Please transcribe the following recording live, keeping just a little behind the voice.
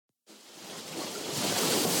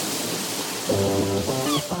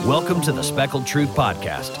Welcome to the Speckled Truth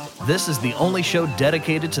Podcast. This is the only show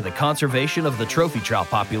dedicated to the conservation of the trophy trout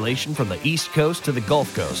population from the East Coast to the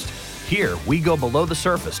Gulf Coast. Here, we go below the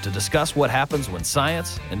surface to discuss what happens when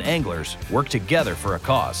science and anglers work together for a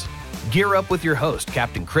cause. Gear up with your host,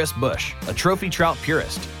 Captain Chris Bush, a trophy trout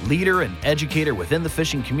purist, leader, and educator within the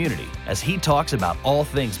fishing community, as he talks about all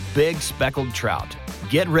things big speckled trout.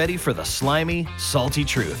 Get ready for the slimy, salty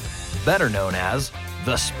truth, better known as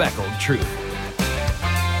the Speckled Truth.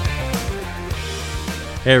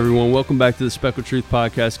 Hey everyone, welcome back to the Speckled Truth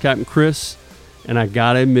Podcast. Captain Chris, and I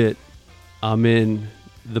gotta admit, I'm in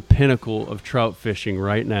the pinnacle of trout fishing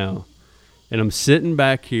right now. And I'm sitting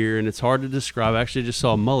back here, and it's hard to describe. I actually just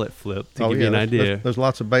saw a mullet flip to give you an idea. There's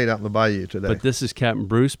lots of bait out in the bayou today. But this is Captain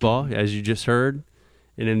Bruce Baugh, as you just heard,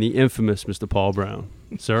 and then the infamous Mr. Paul Brown.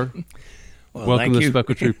 Sir, welcome to the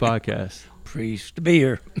Speckled Truth Podcast. Pleased to be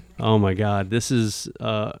here. Oh, my God. This is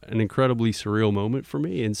an incredibly surreal moment for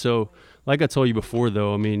me. And so, like I told you before,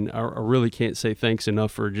 though, I mean, I really can't say thanks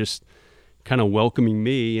enough for just kind of welcoming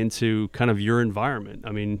me into kind of your environment.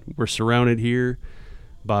 I mean, we're surrounded here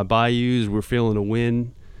by bayous. We're feeling a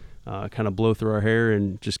wind kind of blow through our hair,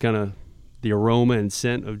 and just kind of the aroma and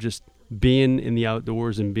scent of just being in the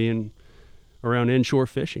outdoors and being around inshore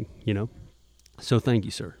fishing, you know. So thank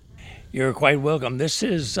you, sir. You're quite welcome. This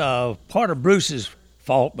is part of Bruce's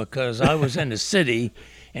fault because I was in the city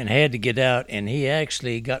and had to get out, and he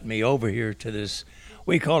actually got me over here to this,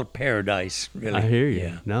 we call it paradise, really. I hear you.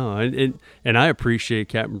 Yeah. No, and I appreciate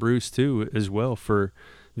Captain Bruce, too, as well, for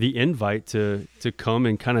the invite to come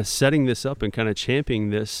and kind of setting this up and kind of championing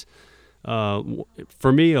this.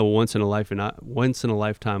 For me, a once in a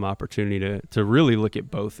lifetime opportunity to really look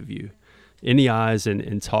at both of you in the eyes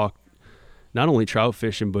and talk not only trout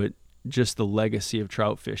fishing, but just the legacy of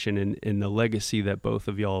trout fishing and the legacy that both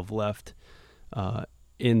of y'all have left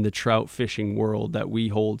in the trout fishing world that we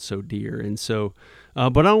hold so dear. And so,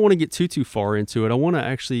 but I don't want to get too far into it. I want to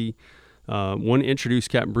actually want to introduce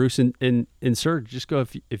Captain Bruce, and sir, just go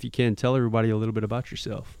if you can, tell everybody a little bit about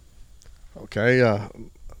yourself. Okay,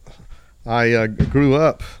 I grew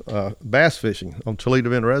up bass fishing on Toledo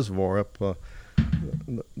Bend Reservoir up the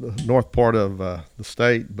north part of the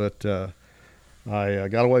state, but I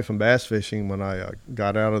got away from bass fishing when I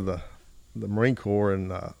got out of the Marine Corps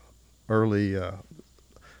in early,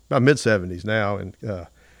 about mid-'70s now, and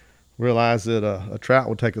realized that a trout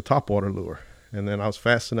would take a topwater lure. And then I was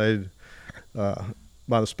fascinated by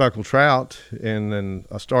the speckled trout, and then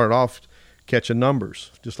I started off catching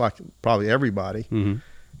numbers, just like probably everybody. Mm-hmm.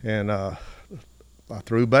 And I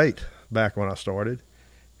threw bait back when I started,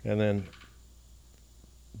 and then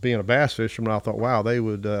being a bass fisherman, I thought, wow, they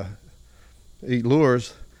would eat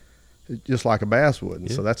lures just like a bass would. And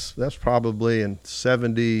yeah. So that's probably in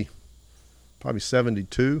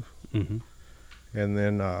 72. Mm-hmm. And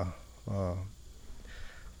then I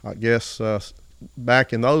guess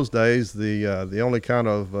back in those days, the only kind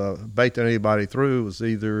of bait that anybody threw was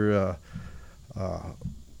either a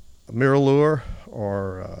mirror lure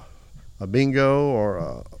or a bingo or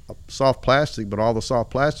a soft plastic. But all the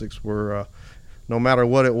soft plastics were, no matter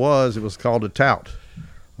what it was called a tout,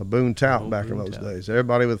 a boon tout back in those days.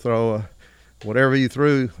 Everybody would throw whatever you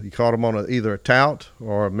threw. You caught them on either a tout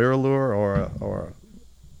or a mirror lure or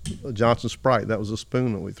a Johnson Sprite. That was a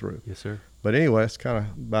spoon that we threw. Yes, sir. But anyway, that's kind of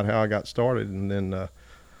about how I got started, and then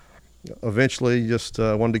eventually just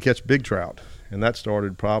wanted to catch big trout, and that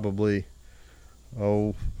started probably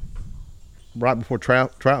right before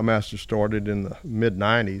Trout Master started in the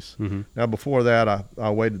mid-'90s. Mm-hmm. Now before that, I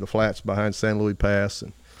waded the flats behind San Luis Pass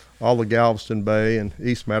and all the Galveston Bay and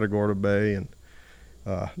East Matagorda Bay, and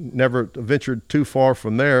never ventured too far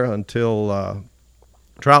from there until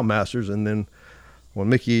Trout Masters. And then when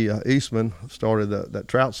Mickey Eastman started that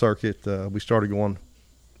trout circuit, we started going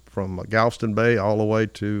from Galveston Bay all the way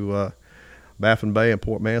to Baffin Bay and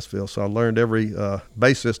Port Mansfield. So I learned every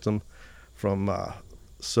bay system from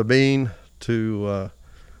Sabine to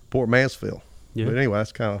Port Mansfield. Yeah. But anyway,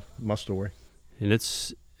 that's kind of my story. And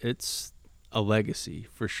it's a legacy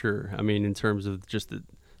for sure. I mean, in terms of just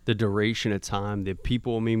the duration of time, the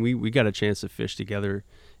people. I mean, we got a chance to fish together,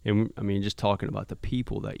 and I mean, just talking about the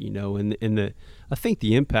people that you know, and I think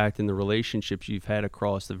the impact and the relationships you've had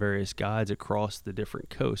across the various guides across the different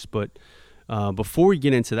coasts. But before we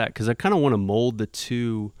get into that, because I kind of want to mold the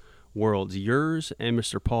two worlds, yours and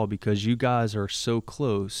Mr. Paul, because you guys are so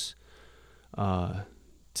close in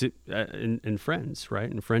friends,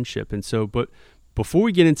 right, in friendship, and so, but. Before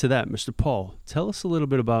we get into that, Mr. Paul, tell us a little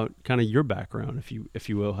bit about kind of your background, if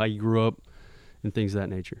you will, how you grew up and things of that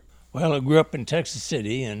nature. Well, I grew up in Texas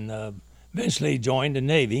City and eventually joined the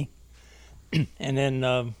Navy. And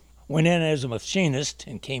then went in as a machinist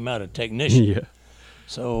and came out a technician. Yeah.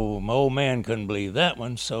 So my old man couldn't believe that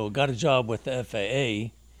one, so got a job with the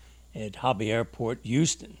FAA at Hobby Airport,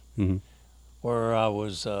 Houston, Mm-hmm. where I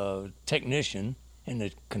was a technician in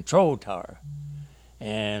the control tower.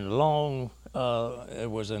 And there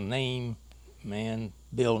was a name, man,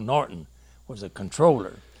 Bill Norton was a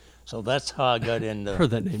controller. So that's how I got into Heard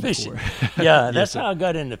that name fishing. before. Yeah, that's how I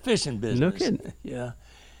got into fishing business. No kidding. Yeah.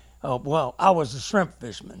 Well, I was a shrimp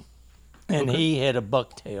fisherman, and he had a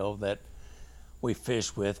bucktail that we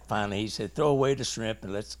fished with. Finally, he said, throw away the shrimp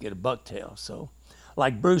and let's get a bucktail. So,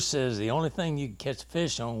 like Bruce says, the only thing you could catch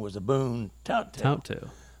fish on was a boon trout tail. Touttail.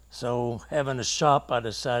 So, having a shop, I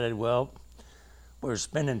decided, well, we're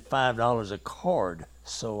spending $5 a card.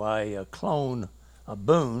 So I cloned a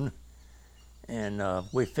boon, and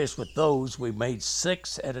we fished with those. We made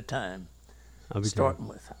 6 at a time, starting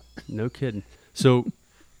with. No kidding. So,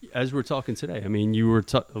 as we're talking today, I mean, you were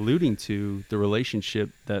alluding to the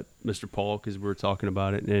relationship that Mr. Paul, because we were talking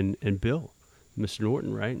about it, and Bill, Mr.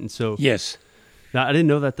 Norton, right? And so, Yes. now I didn't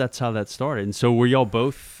know that that's how that started. And so, were y'all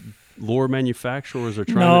both lure manufacturers or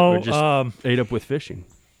trying to just ate up with fishing?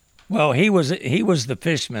 Well, he was the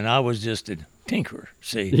fisherman. I was just a tinkerer.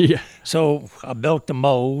 See. Yeah. So I built a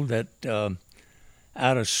mold that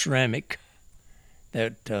out of ceramic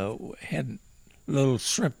that had little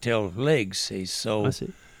shrimp tail legs. See. So I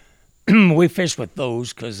see. we fished with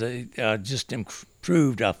those because they just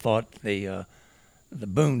improved. I thought the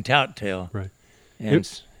boon trout tail. Right.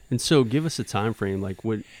 And so, give us a time frame. Like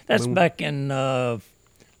what? that's back in.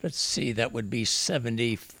 Let's see. That would be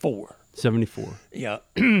 74. 74. Yeah.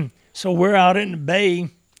 So we're out in the bay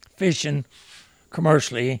fishing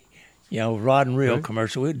commercially, rod and reel Right.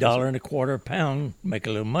 commercial. $1.25 a pound, make a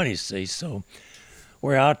little money, see. So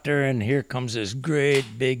we're out there, and here comes this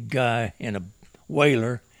great big guy in a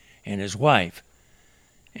whaler and his wife.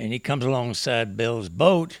 And he comes alongside Bill's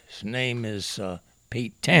boat. His name is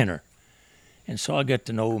Pete Tanner. And so I got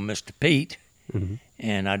to know Mr. Pete. Mm-hmm.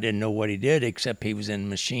 And I didn't know what he did, except he was in the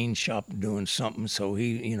machine shop doing something. So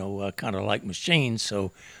he, I kind of like machines.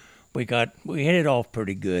 So we hit it off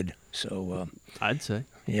pretty good. So I'd say.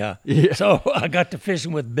 yeah. Yeah. So I got to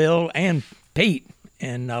fishing with Bill and Pete.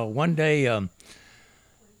 And one day,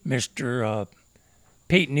 Mr.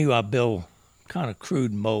 Pete knew I built kind of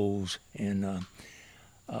crude molds, and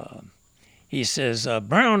he says,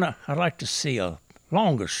 Brown, I'd like to see a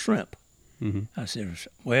longer shrimp. Mm-hmm. I said,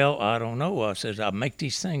 well, I don't know. I said, I make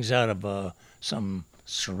these things out of some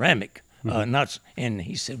ceramic. And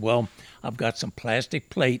he said, well, I've got some plastic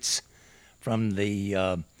plates from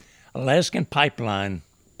the Alaskan pipeline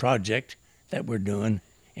project that we're doing,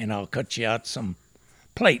 and I'll cut you out some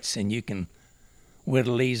plates, and you can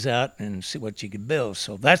whittle these out and see what you can build.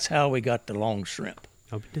 So that's how we got the long shrimp,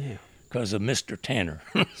 I'll be damned. because of Mr. Tanner.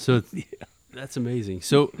 So that's amazing.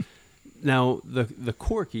 So now the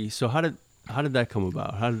Corky. So how did that come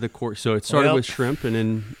about? How did the Corky? So it started with shrimp, and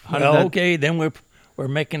then okay, then we're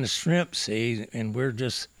making the shrimp, see, and we're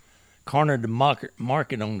just cornered the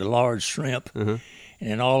market on the large shrimp. Uh-huh. And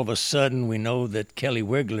then all of a sudden, we know that Kelly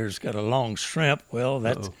Wiggler's got a long shrimp. Well,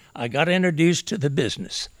 I got introduced to the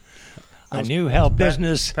business. I knew how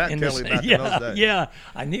business. Pat Kelly back in those days. Yeah,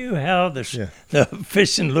 I knew how the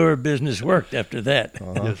fish and lure business worked after that.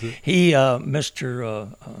 Uh-huh. He,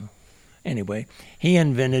 anyway, he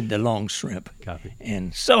invented the long shrimp. Copy.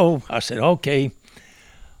 And so I said, okay.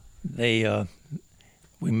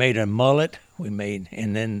 We made a mullet.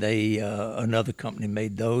 And then another company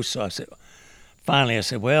made those. So I said,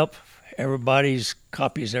 well, everybody's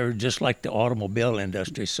copies are just like the automobile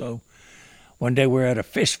industry. So one day we're at a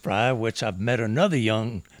fish fry, which I've met another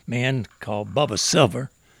young man called Bubba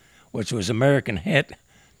Silver, which was American Hat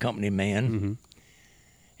Company man. Mm-hmm.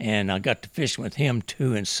 And I got to fish with him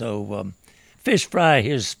too. And so fish fry,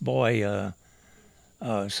 his boy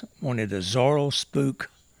wanted a Zorro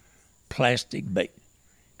Spook plastic bait,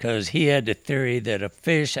 because he had the theory that a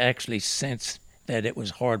fish actually sensed that it was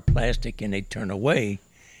hard plastic and they'd turn away,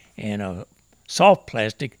 and a soft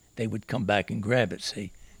plastic, they would come back and grab it,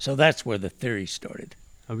 see. So that's where the theory started.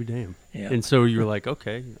 I'll be damned. Yeah. And so you were like,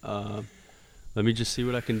 okay, let me just see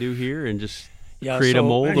what I can do here and just create a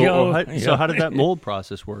mold. So how did that mold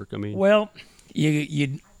process work? I mean, well,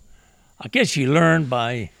 I guess you learn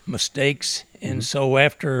by mistakes, and so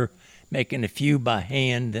after making a few by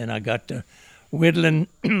hand, then I got to whittling.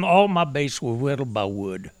 All my baits were whittled by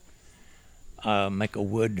wood. Make a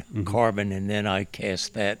wood carving, and then I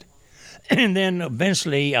cast that. And then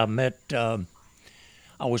eventually I met, I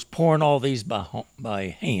was pouring all these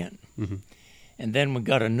by hand. Mm-hmm. And then we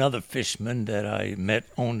got another fisherman that I met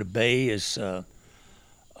on the bay is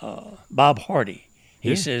Bob Hardy.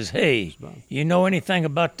 He says, "Hey, you know anything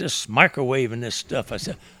about this microwave and this stuff?" I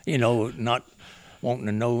said, not wanting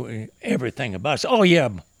to know everything about it. I said, "Oh, yeah,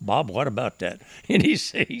 Bob, what about that?" And he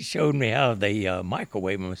showed me how they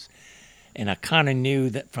microwave them. And I kind of knew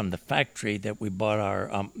that from the factory that we bought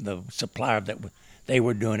our the supplier that they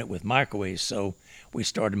were doing it with microwaves. So we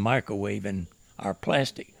started microwaving our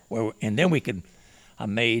plastic. And then I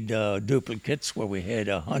made duplicates where we had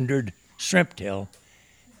 100 shrimp tail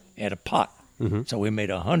at a pot. Mm-hmm. So we made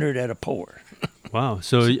 100 at a pour. Wow.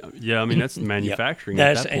 So, yeah, I mean, that's manufacturing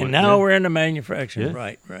at that point. And now we're in the manufacturing.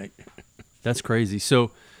 Yeah. Right. That's crazy.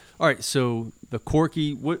 So, all right, so the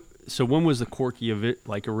Corky, so when was the Corky of it,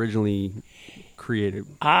 like, originally created?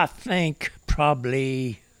 I think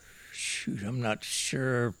probably, I'm not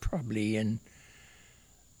sure, probably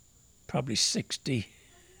 60,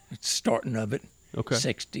 starting of it. Okay.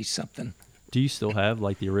 60 something. Do you still have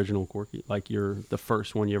like the original Corky, like the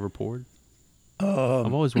first one you ever poured?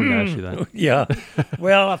 I've always wanted to ask you that. Yeah.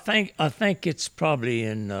 Well, I think it's probably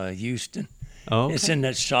in Houston. Oh, okay. It's in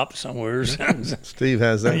that shop somewhere. Steve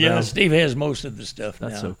has that. Yeah, now. Steve has most of the stuff.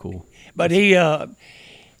 That's now. So cool. But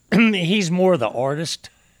he's more the artist.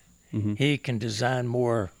 Mm-hmm. He can design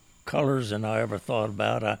more colors than I ever thought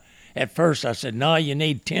about. At first I said, "No, you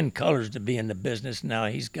need 10 colors to be in the business." Now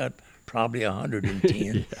he's got probably 110.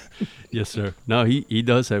 Yeah. Yes, sir. No, he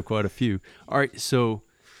does have quite a few. All right, so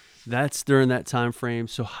that's during that time frame.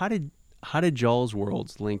 So how did y'all's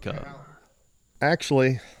worlds link up?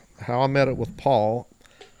 Actually, how I met it with Paul,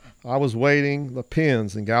 I was waiting the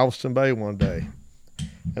pins in Galveston Bay one day,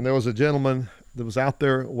 and there was a gentleman that was out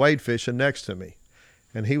there wade fishing next to me,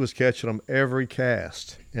 and he was catching them every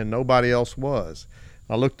cast, and nobody else was.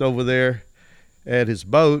 I looked over there at his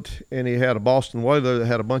boat, and he had a Boston Whaler that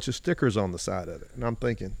had a bunch of stickers on the side of it, and I'm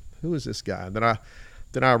thinking, who is this guy? And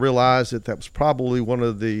then I realized that was probably one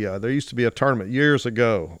of the there used to be a tournament years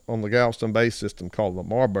ago on the Galveston Bay system called the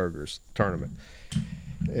Marburgers tournament.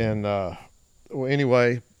 And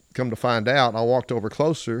anyway, come to find out, I walked over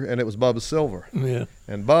closer, and it was Bubba Silver. Yeah.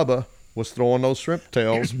 And Bubba was throwing those shrimp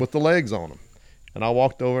tails with the legs on them. And I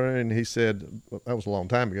walked over, and he said, that was a long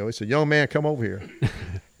time ago, he said, "Young man, come over here."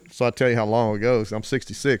 So I tell you how long ago. I'm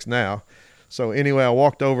 66 now. So anyway, I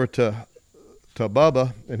walked over to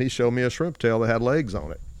Bubba, and he showed me a shrimp tail that had legs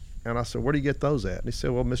on it. And I said, "Where do you get those at?" And he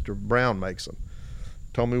said, "Well, Mr. Brown makes them."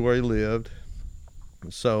 Told me where he lived.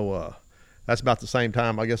 And so that's about the same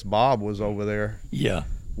time, I guess, Bob was over there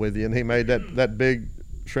with you, and he made that big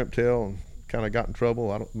shrimp tail and kind of got in trouble.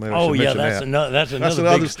 That's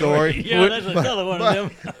another story. Yeah, that's another one of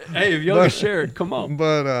them. Hey, if y'all can share it, come on.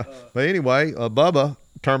 But anyway, Bubba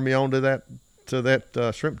turned me on to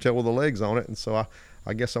that shrimp tail with the legs on it, and so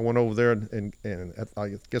I guess I went over there and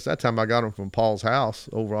I guess that time I got them from Paul's house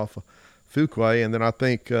over off of Fuquay, and then I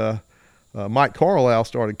think Mike Carlisle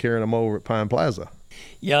started carrying them over at Pine Plaza.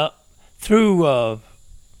 Yeah, through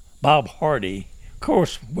Bob Hardy. Of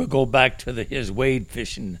course, we'll go back to his wade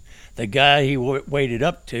fishing. The guy he waded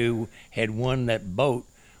up to had won that boat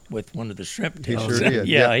with one of the shrimp tails. He sure did.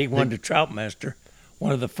 Yeah, he won the Trout Master.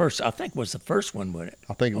 One of the first, I think, was the first one, wasn't it?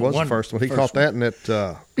 I think it was the first one. He caught that in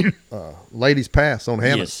that Ladies Pass on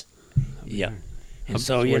Hammond. Yes. Yeah. And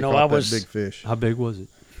so, I was big fish. How big was it?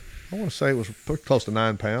 I want to say it was pretty close to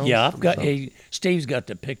 9 pounds. Yeah, Steve's got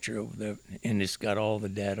the picture over there, and it's got all the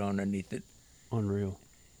data underneath it. Unreal.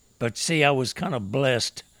 But see, I was kind of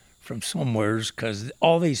blessed from somewheres because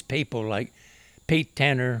all these people like Pete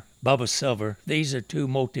Tanner, Bubba Silver, these are two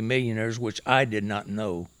multimillionaires, which I did not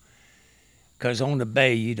know. Because on the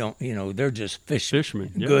bay, you don't, they're just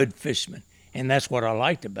fishermen, good fishermen. And that's what I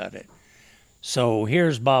liked about it. So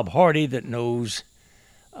here's Bob Hardy that knows,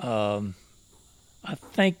 I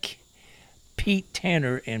think Pete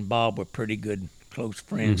Tanner and Bob were pretty good, close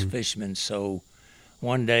friends, fishermen. So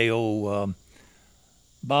one day,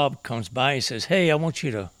 Bob comes by and says, "Hey, I want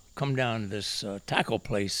you to come down to this tackle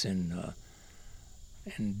place in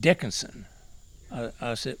Dickinson."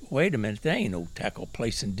 I said, "Wait a minute, there ain't no tackle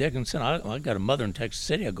place in Dickinson. I got a mother in Texas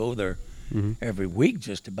City. I go there every week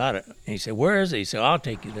just about it." And he said, "Where is it?" He said, "I'll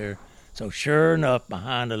take you there." So sure enough,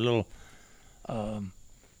 behind a little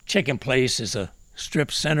chicken place is a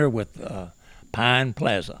strip center with Pine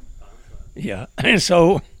Plaza. Yeah, and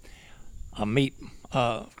so I meet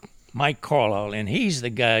Mike Carlisle, and he's the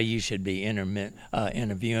guy you should be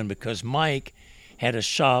interviewing because Mike had a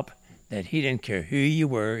shop that he didn't care who you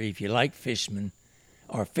were. If you liked fishing,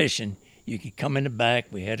 you could come in the back.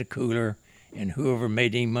 We had a cooler, and whoever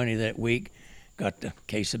made any money that week got the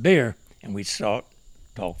case of beer, and we'd talk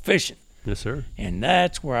fishing. Yes, sir. And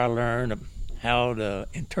that's where I learned how to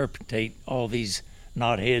interpretate all these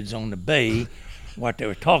knotheads on the bay what they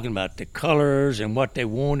were talking about, the colors and what they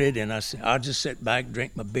wanted. And I said, I'll just sit back,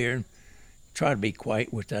 drink my beer, and try to be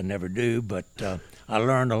quiet, which I never do. But I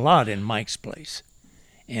learned a lot in Mike's place,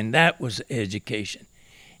 and that was education.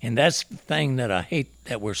 And that's the thing that I hate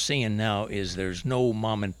that we're seeing now is there's no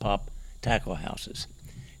mom and pop tackle houses,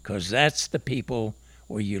 because that's the people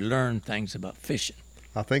where you learn things about fishing.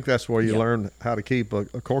 I think that's where you learn how to keep a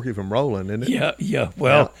corky from rolling, isn't it? Yeah.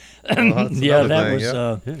 Well, yeah,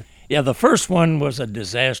 that thing, was the first one was a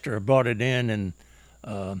disaster. I brought it in, and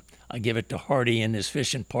I give it to Hardy and his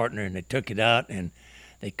fishing partner, and they took it out, and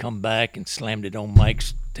they come back and slammed it on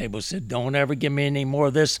Mike's table, said, don't ever give me any more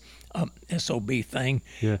of this SOB thing.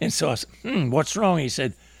 Yeah. And so I said, what's wrong? He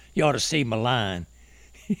said, you ought to see my line.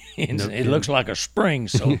 It looks like a spring.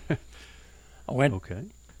 So I went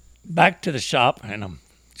back to the shop, and I'm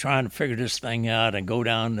trying to figure this thing out, and go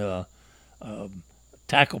down to a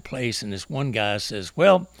tackle place, and this one guy says,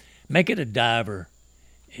 well, make it a diver.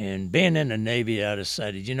 And being in the Navy, I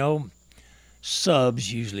decided,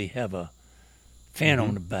 subs usually have a fin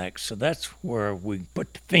on the back, so that's where we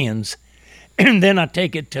put the fins. And then I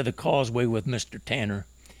take it to the causeway with Mr. Tanner,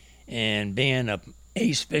 and being a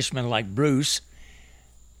ace fisherman like Bruce,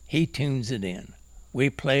 he tunes it in. We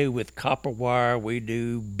play with copper wire, we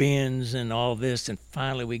do bends and all this, and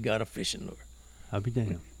finally we got a fishing lure. I'll be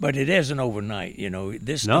damned. But it isn't overnight,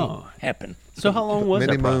 this don't happen. So how long was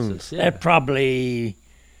that process? That probably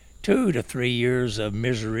 2 to 3 years of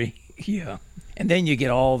misery. Yeah. And then you get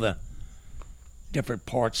all the different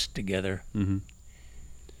parts together. Mm-hmm.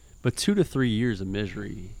 But 2 to 3 years of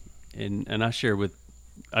misery, and I shared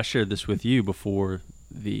this with you before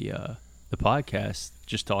the podcast,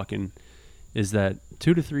 just talking, is that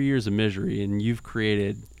 2 to 3 years of misery, and you've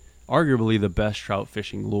created arguably the best trout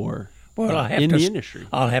fishing lure in the industry.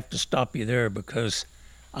 I'll have to stop you there, because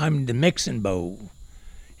I'm the mixing bowl.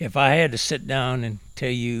 If I had to sit down and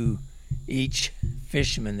tell you each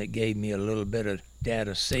fisherman that gave me a little bit of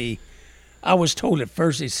data, see, I was told at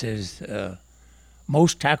first, he says,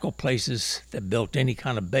 most tackle places that built any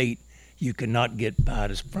kind of bait, you could not get by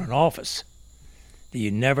this front office.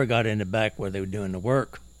 You never got in the back where they were doing the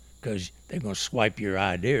work, because they're going to swipe your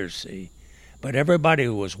ideas, see. But everybody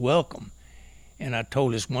was welcome. And I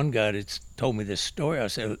told this one guy that told me this story, I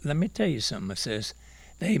said, let me tell you something. I says,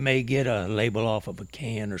 they may get a label off of a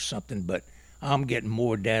can or something, but I'm getting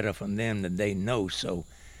more data from them than they know. So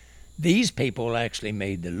these people actually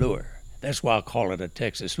made the lure. That's why I call it a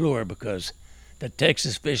Texas lure, because the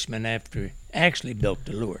Texas fishermen actually built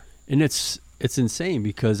the lure. And it's insane,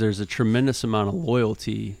 because there's a tremendous amount of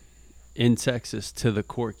loyalty in Texas to the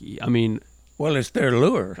Corky. I mean, well, it's their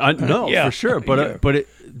lure. No, for sure. But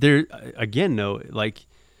there again, though, like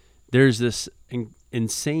there's this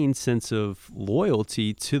insane sense of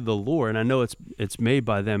loyalty to the lure, and I know it's made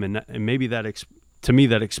by them, and maybe to me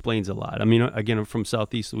that explains a lot. I mean, again, I'm from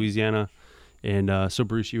Southeast Louisiana, and so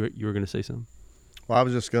Bruce, you were going to say something. Well, I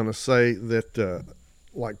was just going to say that,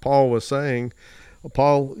 like Paul was saying,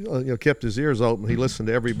 Paul kept his ears open. He listened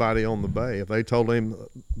to everybody on the bay. If they told him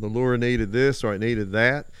the lure needed this or it needed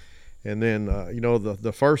that, and then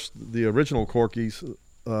the original Corkies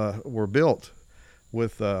were built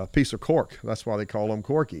with a piece of cork. That's why they call them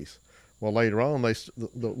Corkies. Well, later on, the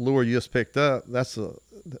lure you just picked up has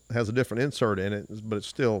a different insert in it, but it's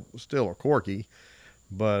still a Corky.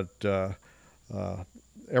 But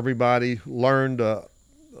everybody learned a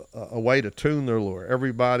way to tune their lure.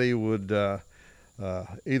 Everybody would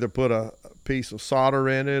either put a piece of solder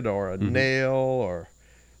in it, or a nail, or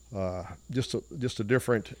just a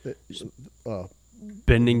different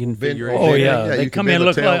bending configuration. Oh yeah, they come in and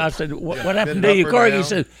look like, I said, what happened to your car? He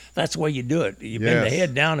said, that's the way you do it. You bend the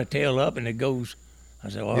head down, the tail up, and it goes. I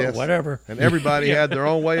said, well, whatever. And everybody had their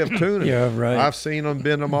own way of tuning. Yeah, right. I've seen them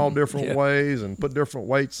bend them all different ways and put different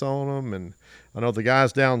weights on them. And I know the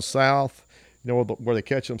guys down south, where they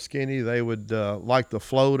catch them skinny, they would like the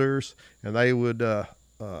floaters, and they would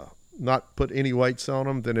not put any weights on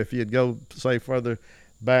them. Then if you'd go, say, further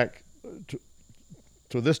back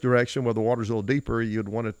to this direction where the water's a little deeper, you'd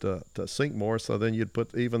want it to sink more. So then you'd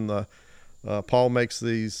put even the Paul makes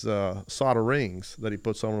these solder rings that he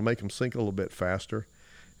puts on to make them sink a little bit faster.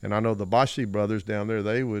 And I know the Baugh brothers down there,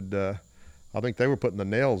 they would, I think they were putting the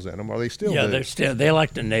nails in them. Are they still? Yeah, they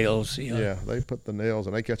like the nails. Yeah, they put the nails,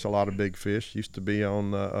 and they catch a lot of big fish. Used to be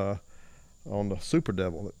on the Super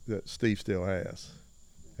Devil that Steve still has.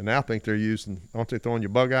 And now I think they're using, aren't they throwing your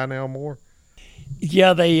bug eye now more?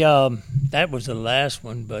 Yeah, they that was the last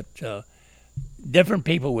one, but different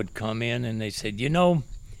people would come in and they said,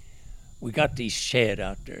 we got these shad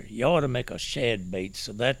out there. You ought to make a shad bait.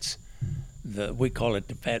 So that's we call it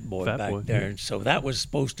the fat boy back there. And so that was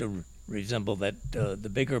supposed to resemble that the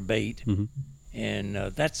bigger bait. And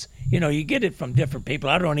that's, you get it from different people.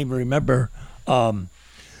 I don't even remember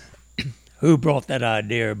who brought that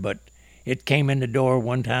idea, but it came in the door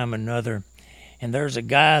one time or another. And there's a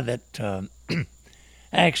guy that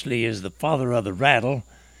actually is the father of the rattle,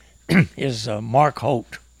 is Mark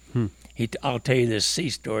Holt. I'll tell you this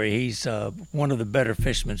sea story. He's one of the better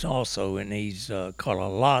fishermen also, and he's caught a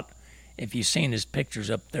lot. If you've seen his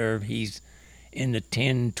pictures up there, he's in the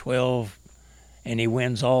 10, 12, and he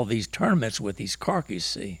wins all these tournaments with these Corkies,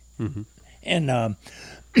 see. And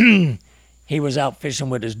he was out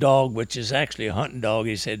fishing with his dog, which is actually a hunting dog.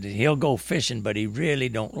 He said he'll go fishing, but he really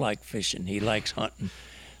don't like fishing. He likes hunting.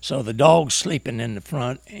 So the dog's sleeping in the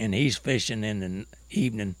front, and he's fishing in the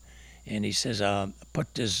evening. And he says,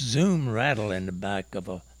 put this Zoom rattle in the back of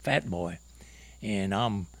a fat boy. And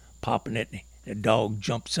I'm popping it. The dog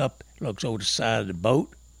jumps up, looks over the side of the boat,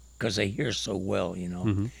 because they hear so well,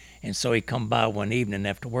 And so he come by one evening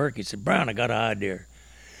after work. He said, Brown, I got an idea.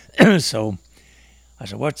 So I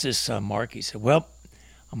said, what's this, Mark? He said, well,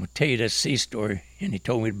 I'm going to tell you that sea story. And he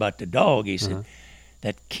told me about the dog. He said,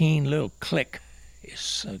 that keen little click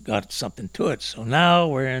has got something to it. So now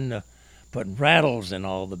we're in the putting rattles in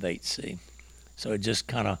all the baits, see. So it just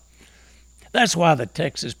kind of, that's why the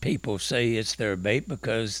Texas people say it's their bait,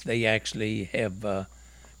 because they actually have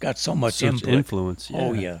got so much influence. Yeah.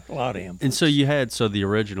 Oh, yeah, a lot of influence. And so you had, the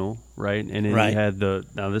original, right? And then you had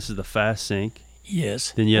now this is the fast sink.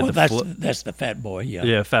 Yes. Then you had that's the fat boy, yeah.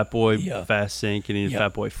 Yeah, fat boy, fast sink, and then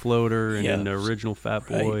fat boy floater, and then the original fat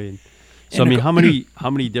boy. And, so, I mean, how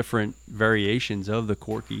many different variations of the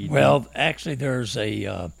Corky? Well, actually, there's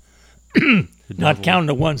a... not counting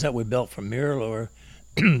the ones that we built from Mirror,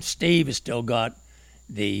 Steve has still got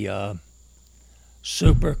the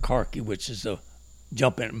Super Corky, which is a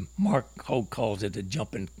jumping. Mark Holt calls it the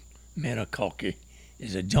jumping minnow Corky.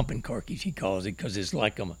 Is a jumping Corky, he calls it, because it's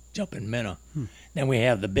like a jumping minnow. Then we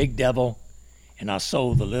have the Big Devil, and I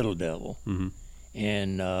sold the Little Devil,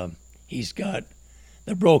 and he's got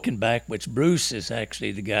the Broken Back, which Bruce is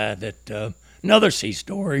actually the guy that. Another sea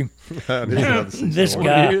story. This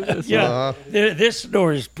guy, this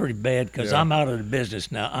story is pretty bad because I'm out of the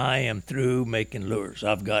business now. I am through making lures.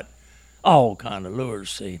 I've got all kind of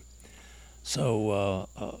lures, see. So,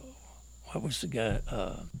 what was the guy?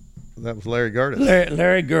 That was Larry Gertis.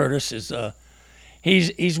 Larry Gertis is,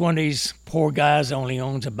 he's one of these poor guys that only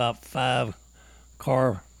owns about 5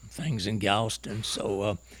 car things in Galveston.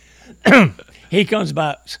 So, he comes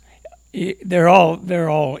by. They're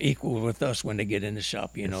all equal with us when they get in the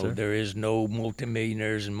shop. Yes, there is no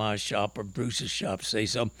multimillionaires in my shop or Bruce's shop. See,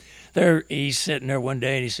 so he's sitting there one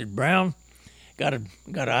day and he said, Brown, got an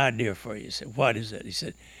idea for you. He said, what is it? He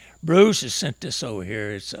said, Bruce has sent this over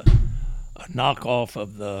here. It's a knockoff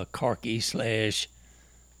of the Corky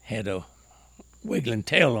 / had a wiggling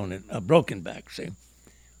tail on it, a broken back. See.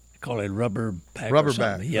 Call it rubber back. Rubber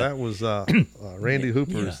back. Yeah. That was Randy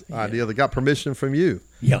Hooper's idea. They got permission from you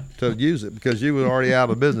to use it because you were already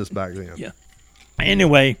out of business back then. Yeah.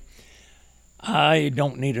 Anyway, I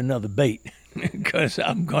don't need another bait because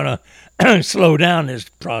I'm going to slow down this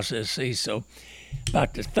process. See, so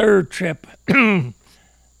about the third trip,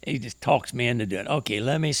 he just talks me into doing it. Okay,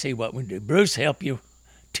 let me see what we do. Bruce, help you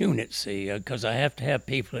tune it, see, because I have to have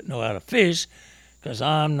people that know how to fish because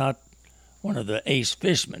I'm not one of the ace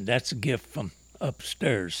fishermen. That's a gift from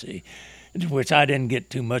upstairs, see, which I didn't get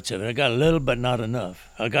too much of it. I got a little, but not enough.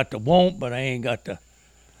 I got the won't, but I ain't got the...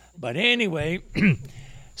 But anyway,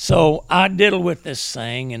 so I diddle with this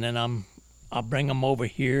thing, and then I'll bring them over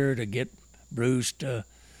here to get Bruce to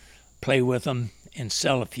play with them and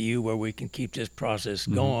sell a few where we can keep this process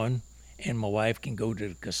going, and my wife can go to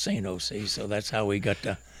the casino, see, so that's how we got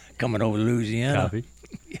to coming over to Louisiana. Copy.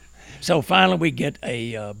 So finally we get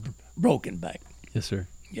a... broken back. Yes, sir.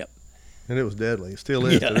 Yep. And it was deadly. It still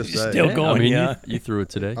is to this day. Still going, you threw it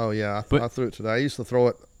today. Oh, yeah. I threw it today. I used to throw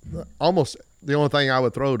it almost the only thing I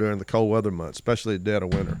would throw during the cold weather months, especially the dead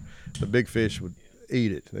of winter. The big fish would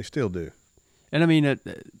eat it. They still do. And, I mean,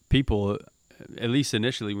 people, at least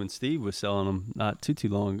initially when Steve was selling them not too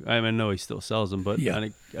long, I mean, I know he still sells them, but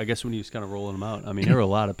I guess when he was kind of rolling them out, I mean, there were a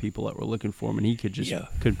lot of people that were looking for them, and he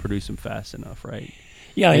couldn't produce them fast enough, right?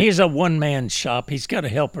 Yeah, he's a one-man shop. He's got a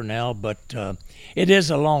helper now, but it is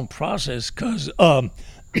a long process because,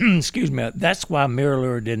 excuse me, that's why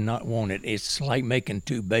Mirror did not want it. It's like making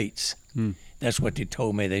 2 baits. That's what they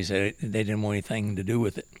told me. They said they didn't want anything to do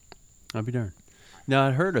with it. I'll be darned. Now,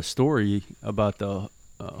 I heard a story about the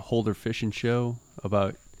Holder Fishing Show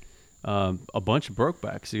about a bunch of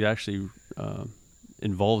brokebacks. It actually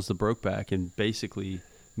involves the brokeback and basically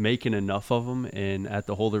making enough of them, and at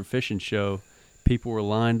the Holder Fishing Show, people were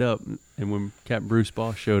lined up, and when Captain Bruce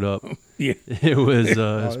Baugh showed up, Yeah. it was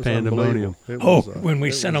It's pandemonium. unbelievable. When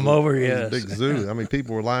we sent them over, yes. Big zoo. I mean,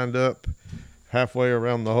 people were lined up halfway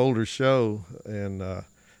around the Holder show and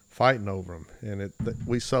fighting over them. And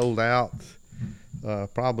we sold out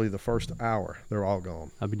probably the first hour. They're all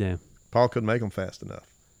gone. I'll be damned. Paul couldn't make them fast enough.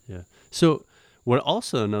 Yeah. So, what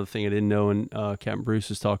also another thing I didn't know, and Captain Bruce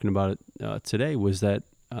was talking about it today, was that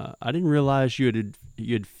I didn't realize you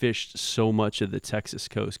had fished so much of the Texas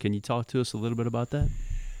coast. Can you talk to us a little bit about that?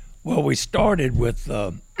 Well, we started with,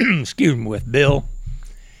 with Bill,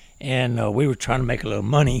 and we were trying to make a little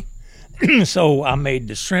money. So I made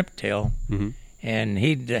the shrimp tail, and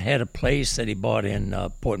he had a place that he bought in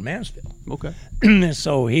Port Mansfield. Okay. And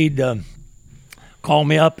so he'd call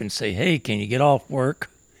me up and say, hey, can you get off work?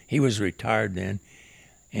 He was retired then,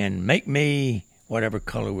 and make me whatever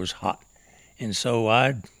color was hot. And so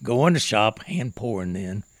I'd go in the shop, hand pouring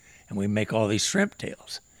then, and we make all these shrimp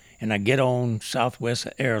tails. And I get on Southwest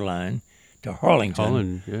Airline to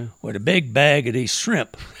Harlingen with a big bag of these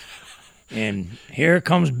shrimp. And here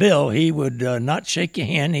comes Bill. He would not shake your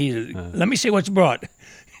hand. Let me see what's brought.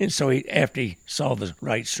 And so after he saw the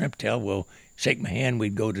right shrimp tail, well, shake my hand,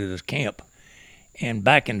 we'd go to the camp. And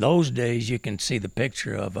back in those days, you can see the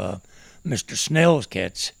picture of Mr. Snell's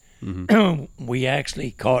catch. We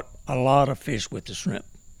actually caught a lot of fish with the shrimp.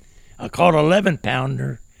 I caught an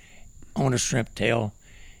 11-pounder on a shrimp tail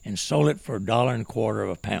and sold it for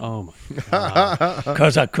 $1.25 a pound. Oh, my God.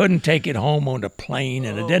 Because I couldn't take it home on the plane,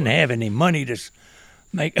 and I didn't have any money to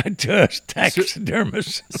make to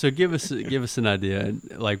taxidermist. So give us an idea.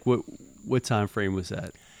 Like what time frame was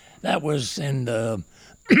that? That was in the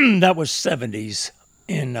that was 70s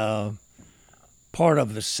in part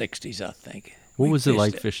of the 60s, I think. What was it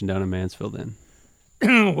like fishing down in Mansfield then?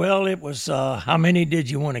 Well, it was how many did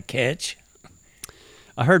you want to catch?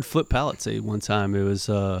 I heard Flip Pallett say one time it was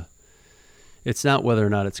it's not whether or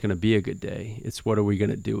not it's going to be a good day. It's what are we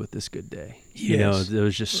going to do with this good day? Yes. You know, there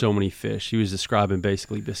was just so many fish. He was describing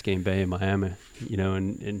basically Biscayne Bay in Miami, you know,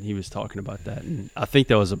 and he was talking about that. And I think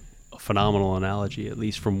that was a phenomenal analogy, at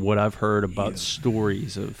least from what I've heard about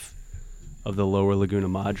stories of the lower Laguna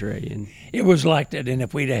Madre. And it was like that. And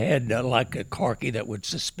if we'd have had like a Corky that would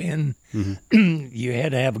suspend, you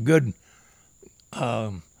had to have a good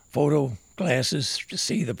photo glasses to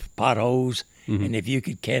see the potholes. And if you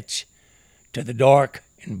could catch to the dark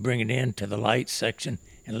and bring it in to the light section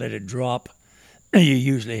and let it drop, you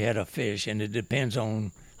usually had a fish. And it depends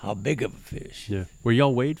on how big of a fish. Yeah. Were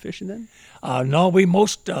y'all wade fishing then? No,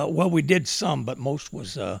 we did some, but most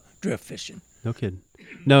was drift fishing. No kidding.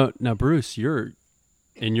 Now, Bruce, you're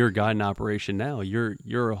in your guiding operation now. You're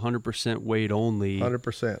 100% wade only.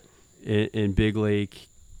 100%. In Big Lake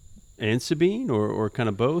and Sabine, or kind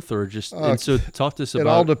of both, or just. And so, talk to us about. It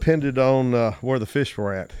all depended on where the fish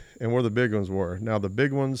were at and where the big ones were. Now, the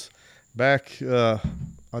big ones back, I'd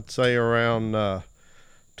say around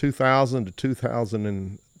 2000 to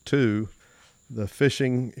 2002, the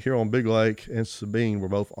fishing here on Big Lake and Sabine were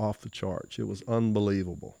both off the charts. It was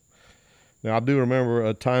unbelievable. Now, I do remember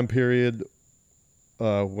a time period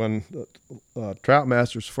when Trout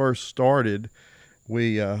Masters first started.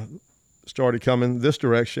 We started coming this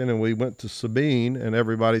direction, and we went to Sabine, and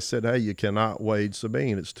everybody said, hey, you cannot wade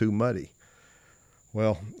Sabine. It's too muddy.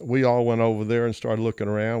 Well, we all went over there and started looking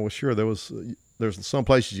around. Well, sure, there's some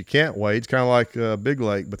places you can't wade. It's kind of like Big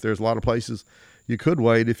Lake, but there's a lot of places you could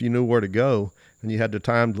wade if you knew where to go, and you had the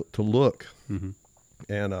time to look.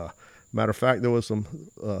 And matter of fact, there was some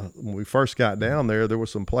when we first got down there were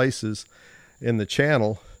some places in the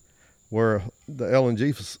channel where the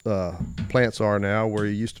LNG plants are now, where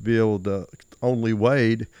you used to be able to only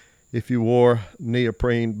wade if you wore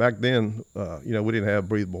neoprene. Back then, we didn't have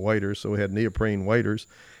breathable waders, so we had neoprene waders,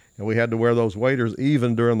 and we had to wear those waders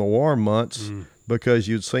even during the warm months because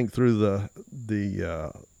you'd sink through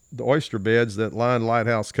the oyster beds that line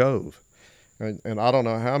Lighthouse Cove. And I don't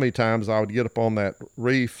know how many times I would get up on that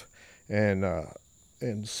reef and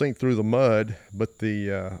sink through the mud, but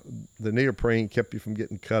the neoprene kept you from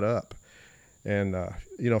getting cut up. And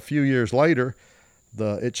a few years later,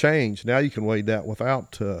 it changed. Now you can wade that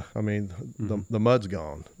without. The mud's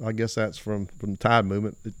gone. I guess that's from the tide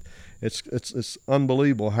movement. It's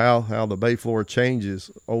unbelievable how the bay floor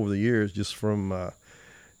changes over the years, just from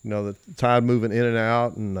the tide moving in and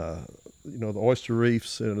out, and the oyster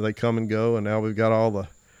reefs, they come and go, and now we've got all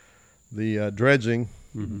the dredging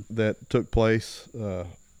that took place,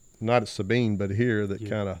 not at Sabine, but here, that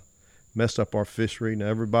kind of messed up our fishery. Now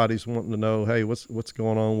everybody's wanting to know, hey, what's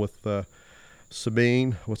going on with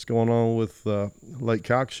Sabine? What's going on with Lake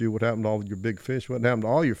Calcasieu? What happened to all your big fish? What happened to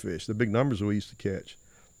all your fish? The big numbers we used to catch.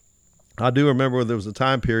 I do remember there was a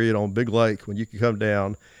time period on Big Lake when you could come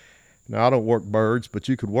down. Now, I don't work birds, but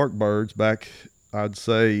you could work birds back, I'd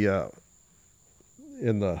say,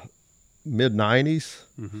 in the mid-90s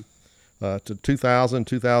to 2000,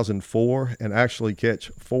 2004, and actually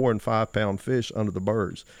catch 4 and 5 pound fish under the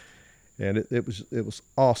birds. And it was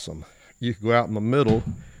awesome. You could go out in the middle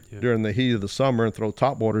during the heat of the summer and throw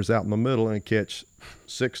topwaters out in the middle and catch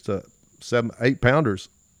 6 to 7, 8 pounders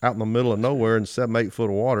out in the middle of nowhere in 7, 8 foot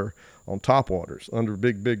of water on topwaters under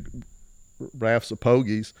big rafts of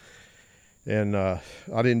pogies. And I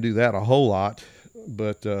didn't do that a whole lot,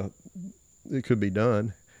 but it could be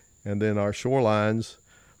done. And then our shorelines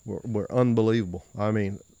were unbelievable. I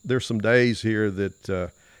mean, there's some days here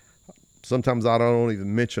that sometimes I don't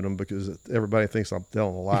even mention them because everybody thinks I'm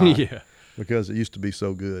telling a lie. Yeah. Because it used to be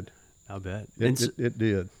so good. I bet. It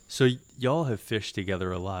did. So y'all have fished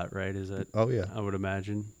together a lot, right? Is that? Oh, yeah. I would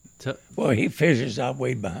imagine. Well, he fishes out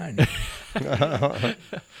way behind him.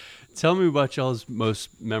 Tell me about y'all's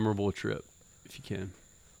most memorable trip, if you can.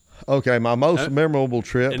 Okay, my most memorable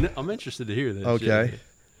trip. And I'm interested to hear this. Okay. Yeah.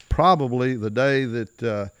 Probably the day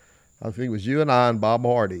that I think it was you and I and Bob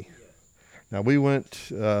Hardy. Now, we went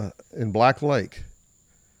in Black Lake.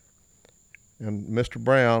 And Mr.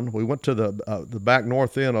 Brown, we went to the back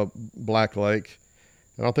north end of Black Lake,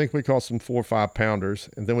 and I think we caught some 4 or 5 pounders.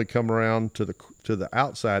 And then we come around to the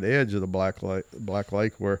outside edge of the Black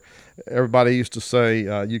Lake, where everybody used to say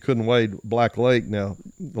you couldn't wade Black Lake. Now,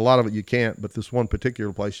 a lot of it you can't, but this one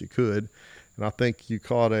particular place you could. And I think you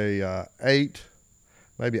caught a 8,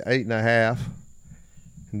 maybe 8.5,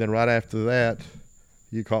 and then right after that,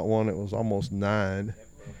 you caught one that was almost 9.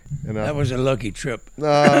 And that was a lucky trip.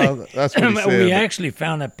 That's what he said. We actually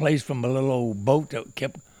found that place from a little old boat that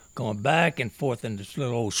kept going back and forth in this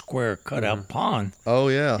little old square cutout pond. Oh,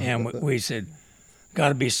 yeah. And we said, got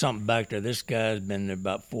to be something back there. This guy's been there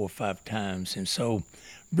about 4 or 5 times. And so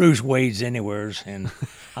Bruce wades anywheres, and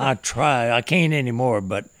I try. I can't anymore,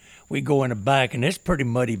 but we go in the back, and it's pretty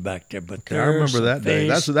muddy back there. But I remember that day.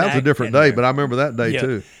 That was a different day, but I remember that day,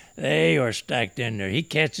 too. They are stacked in there. He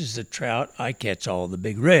catches the trout. I catch all the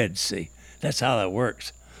big reds, see. That's how that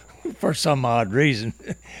works for some odd reason.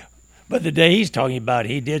 But the day he's talking about,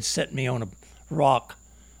 he did set me on a rock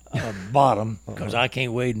bottom because I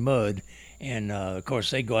can't wade mud. And, of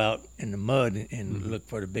course, they go out in the mud and look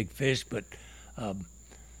for the big fish. But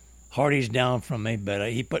Hardy's down from me,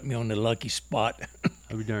 but he put me on the lucky spot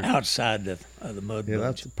outside the mud. Yeah,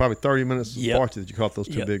 that's probably 30 minutes apart that you caught those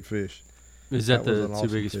 2 big fish. Is that the 2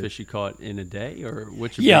 biggest fish you caught in a day, or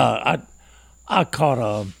which? Yeah, I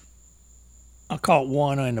caught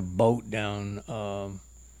one in a boat down.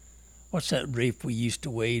 What's that reef we used to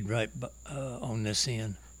wade right on this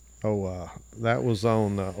end? Oh, that was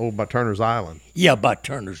on by Turner's Island. Yeah, by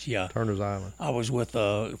Turner's. Yeah, Turner's Island. I was with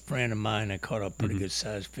a friend of mine that caught a pretty good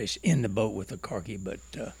sized fish in the boat with a Corky, but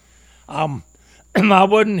I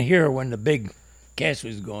wasn't here when the big catch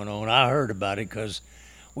was going on. I heard about it because.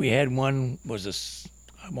 We had one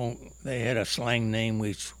they had a slang name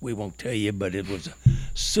which we won't tell you, but it was a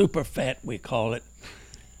super fat, we call it.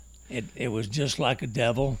 It was just like a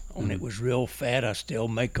devil, and it was real fat. I still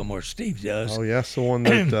make them, or Steve does. Oh, yeah, that's the one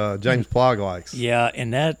that James Plog likes. Yeah,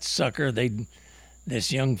 and that sucker,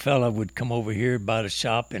 this young fella would come over here by the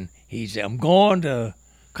shop, and he'd say, I'm going to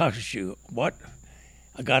Cockatoo. What?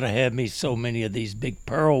 I got to have me so many of these big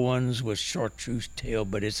pearl ones with chartreuse tail,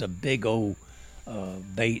 but it's a big old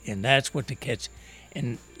bait, and that's what to catch.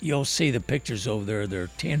 And you'll see the pictures over there. They're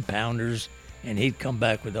 10 pounders, and he'd come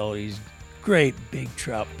back with all these great big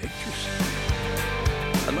trout pictures.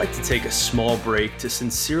 I'd like to take a small break to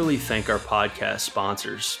sincerely thank our podcast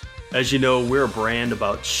sponsors. As you know, we're a brand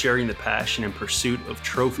about sharing the passion and pursuit of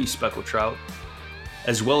trophy speckled trout,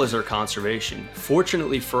 as well as our conservation.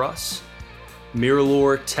 Fortunately for us,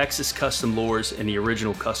 Mirror, Texas Custom Lures, and the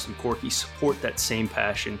original Custom Corky support that same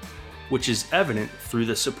passion, which is evident through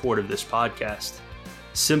the support of this podcast.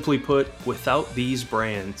 Simply put, without these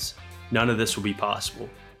brands, none of this would be possible.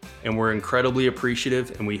 And we're incredibly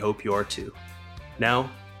appreciative, and we hope you are too.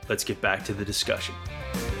 Now, let's get back to the discussion.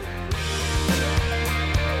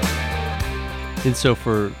 And so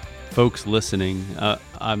for folks listening,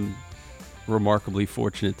 I'm remarkably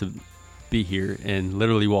fortunate to be here and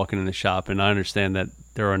literally walking in the shop, and I understand that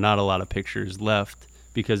there are not a lot of pictures left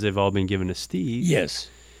because they've all been given to Steve. Yes.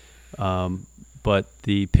 But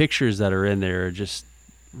the pictures that are in there are just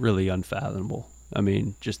really unfathomable. I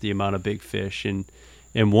mean, just the amount of big fish, and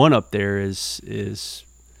one up there is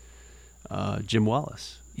Jim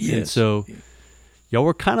Wallace. Yes. And so y'all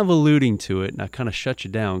were kind of alluding to it, and I kind of shut you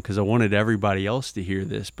down because I wanted everybody else to hear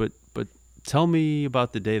this. But Tell me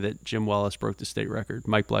about the day that Jim Wallace broke the state record,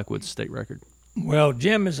 Mike Blackwood's state record. Well,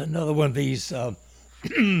 Jim is another one of these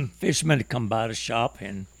fishermen that come by the shop,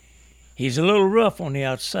 and he's a little rough on the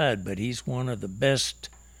outside, but he's one of the best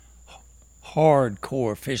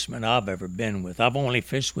hardcore fishermen I've ever been with. I've only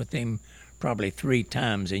fished with him probably 3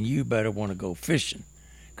 times, and you better want to go fishing,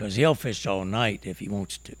 because he'll fish all night if he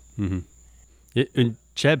wants to. Mm-hmm. And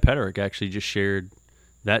Chad Petterick actually just shared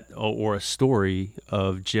that, or a story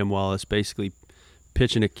of Jim Wallace basically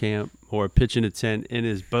pitching a camp or pitching a tent in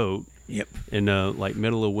his boat. Yep. In like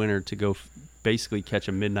middle of winter to go basically catch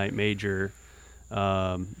a midnight major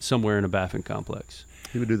somewhere in a Baffin complex.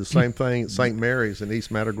 He would do the same thing at St. Mary's in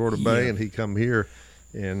East Matagorda Bay, and he'd come here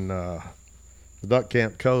in the Duck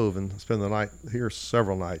Camp Cove and spend the night here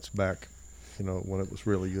several nights back, when it was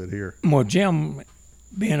really good here. Well, Jim,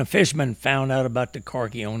 being a fisherman, found out about the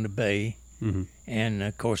Corky on the bay, and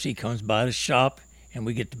of course he comes by the shop, and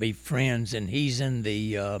we get to be friends, and he's in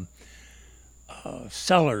the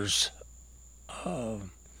Sellers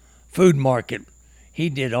food market. He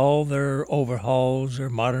did all their overhauls, their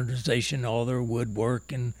modernization, all their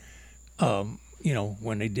woodwork, and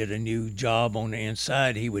when they did a new job on the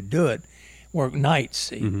inside, he would do it, work nights.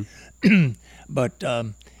 See, but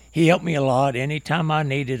he helped me a lot. Anytime I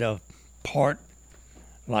needed a part,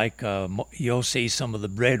 like you'll see some of the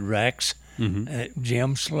bread racks,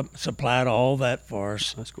 Jim supplied all that for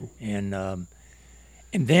us. That's cool. And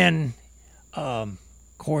then, of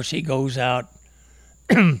course, he goes out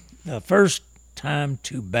the first time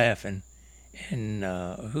to Baffin, and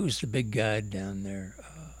who's the big guy down there?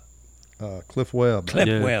 Cliff Webb.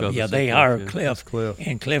 Cliff Webb. Yeah, they hire Cliff, Cliff,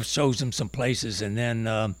 and Cliff shows them some places, and then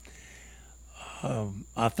I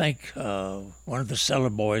think one of the cellar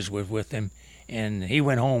boys was with him, and he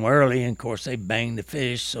went home early, and of course they banged the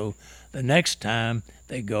fish. So the next time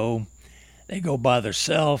they go by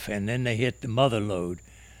themselves, and then they hit the mother load.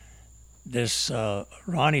 This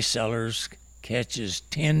Ronnie Sellers catches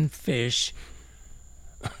 10 fish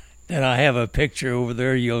that I have a picture over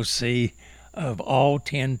there you'll see of all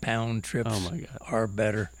 10-pound trips. Oh my God. Or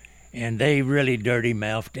better. And they really dirty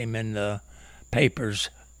mouthed him in the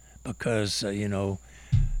papers because, who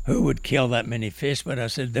would kill that many fish? But I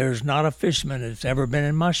said, there's not a fisherman that's ever been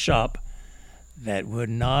in my shop that would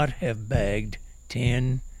not have bagged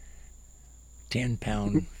 10-pound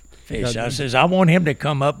fish. I says, I want him to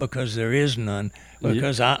come up because there is none,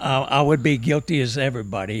 because I would be guilty as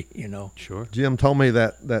everybody, Sure. Jim told me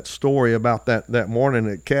that story about that morning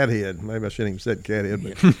at Cathead. Maybe I shouldn't have said Cathead,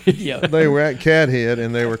 but Yeah. they were at Cathead,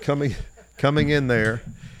 and they were coming in there,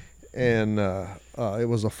 and it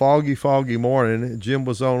was a foggy morning. Jim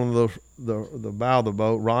was on the bow of the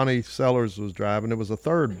boat. Ronnie Sellers was driving. It was a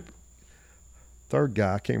third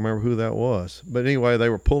guy. I can't remember who that was. But anyway, they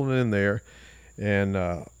were pulling in there, and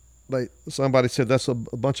somebody said, that's a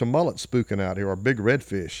bunch of mullets spooking out here, or big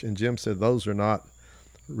redfish. And Jim said, those are not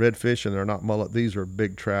redfish and they're not mullet. These are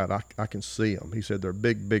big trout. I can see them. He said, they're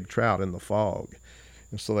big trout in the fog.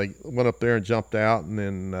 And so they went up there and jumped out, and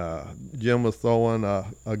then Jim was throwing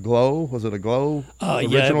a glow. Was it a glow?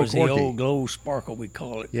 Yeah, it was Corky. The old glow sparkle, we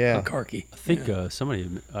call it. Yeah. A Corky. I think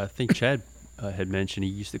I think Chad had mentioned he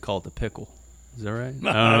used to call it the pickle. Is that right?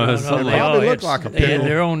 I don't know. It probably looked like a They had pickle.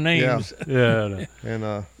 their own names. Yeah. No.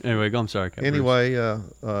 And Anyway, I'm sorry, Captain anyway,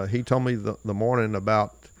 he told me the morning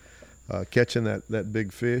about catching that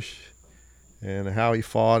big fish and how he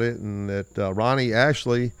fought it, and that Ronnie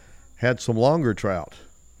actually had some longer trout.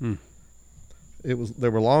 They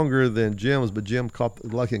were longer than Jim's, but Jim caught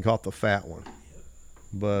the fat one.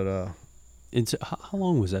 But how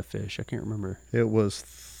long was that fish? I can't remember. it was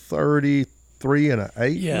 33 and an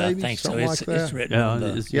 8, Yeah, maybe I think so. something like that. It's written on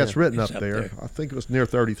the... It's written It's up up there. there. I think it was near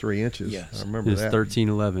 33 inches. Yes. I remember It's that.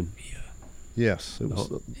 13-11. Yes, it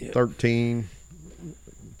was Yeah. 13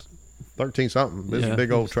 something. This is a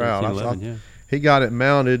big old trout. 13-11, yeah. He got it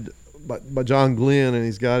mounted by John Glenn, and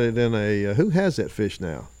he's got it in a who has that fish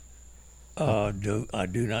now? I do not I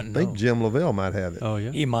know. think Jim Lavelle might have it. Oh,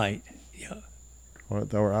 yeah. He might. Yeah.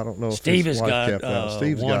 Or I don't know if Steve his has wife kept got out.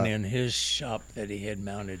 Steve's one got in his shop that he had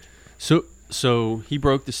mounted. So he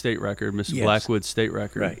broke the state record, Mr. Yes. Blackwood's state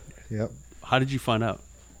record. Right. Yep. How did you find out?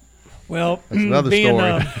 Well, That's another being,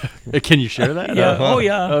 story. Can you share that? yeah. Oh,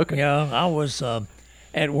 yeah. Okay. Yeah. I was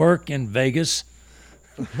at work in Vegas,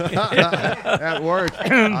 At work. I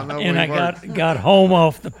know and where I he worked. got home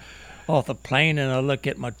off the plane, and I look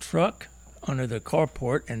at my truck under the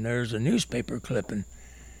carport, and there's a newspaper clipping.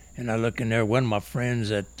 And I look in there. One of my friends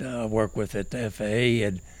that I work with at the FAA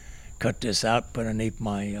had cut this out, put underneath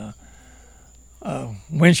my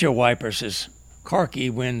windshield wipers. Says Corky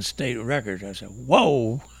wins state record. I said,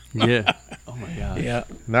 "Whoa!" Yeah. Oh my gosh. Yeah.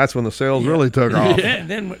 And that's when the sales really took off. Yeah, and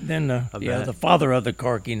then the father of the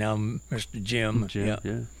Corky now, Mr. Jim. Yeah.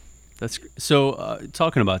 That's so.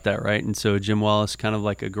 Talking about that, right? And so Jim Wallace, kind of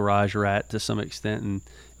like a garage rat to some extent,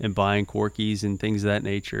 and buying Corkies and things of that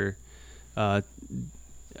nature.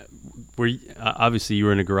 Obviously you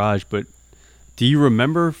were in a garage, but do you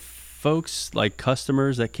remember folks, like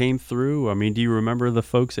customers that came through? I mean, do you remember the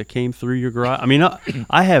folks that came through your garage? I mean,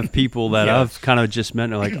 I have people that I've kind of just met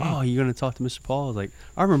and they're like, oh, you're going to talk to Mr. Paul? I was like,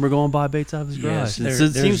 I remember going to buy baits out of his garage.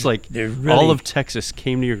 It seems like all of Texas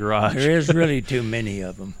came to your garage. There is really too many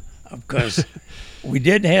of them, because we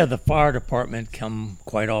did have the fire department come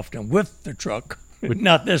quite often with the truck.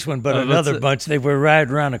 Not this one, but another bunch. They were right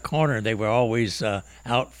around the corner. They were always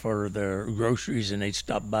out for their groceries, and they'd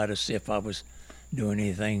stop by to see if I was doing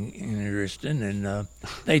anything interesting. And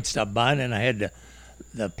they'd stop by, and then I had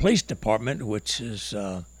the police department, which is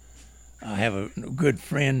I have a good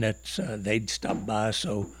friend that they'd stop by.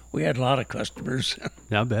 So we had a lot of customers.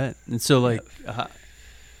 I bet. And so, like, I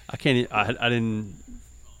didn't.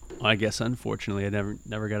 I guess unfortunately I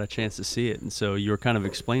never got a chance to see it, and so you were kind of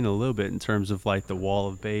explaining a little bit in terms of like the wall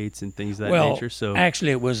of baits and things of that nature. So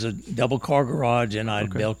actually, it was a double car garage, and I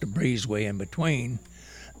built a breezeway in between.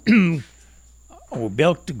 We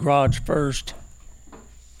built the garage first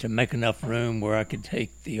to make enough room where I could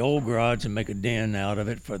take the old garage and make a den out of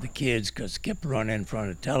it for the kids, because it kept running in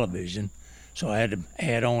front of the television. So I had to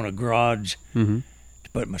add on a garage to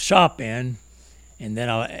put my shop in. And then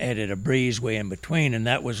I added a breezeway in between, and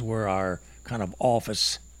that was where our kind of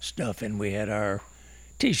office stuff, and we had our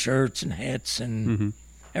T-shirts and hats, and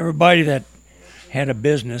everybody that had a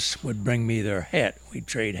business would bring me their hat. We'd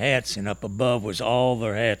trade hats, and up above was all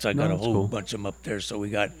their hats. I got a whole bunch of them up there. So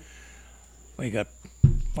we got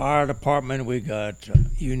fire department, we got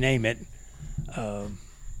you name it,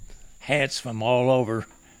 hats from all over,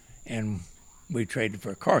 and we traded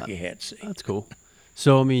for Corky hats. That's cool.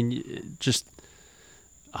 So I mean, just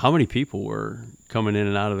how many people were coming in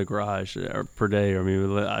and out of the garage per day? I mean,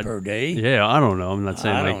 per day? Yeah, I don't know. I'm not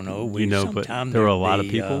saying I don't know. But there were a lot of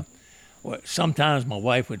people. Sometimes my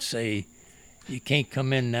wife would say, "You can't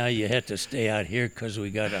come in now. You have to stay out here because we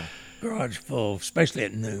got a garage full, especially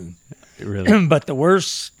at noon." Really? But the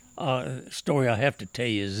worst story I have to tell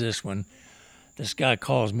you is this one. This guy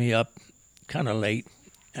calls me up kind of late.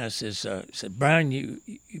 I said, "Brian, you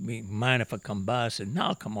mind if I come by?" I said,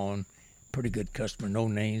 "No, come on." Pretty good customer, no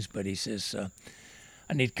names, but he says,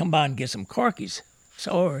 I need to come by and get some Corkies.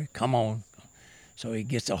 So, all right, come on. So he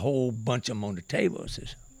gets a whole bunch of them on the table. He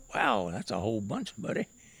says, wow, that's a whole bunch, buddy.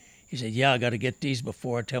 He said, yeah, I got to get these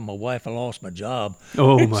before I tell my wife I lost my job.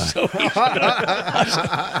 Oh, my. So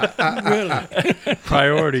really?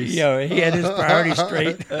 Priorities. Yeah, he had his priorities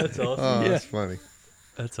straight. That's awesome. Oh, that's funny.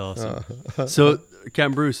 That's awesome. So,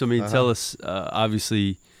 Captain Bruce, I mean, tell us,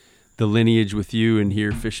 obviously, the lineage with you and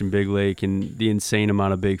here fishing Big Lake and the insane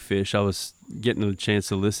amount of big fish. I was getting a chance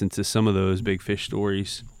to listen to some of those big fish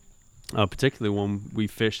stories, particularly one we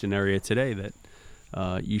fished in area today that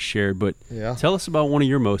you shared. But tell us about one of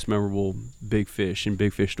your most memorable big fish and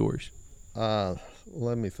big fish stories.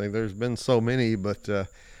 Let me think. There's been so many, but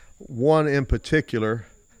one in particular,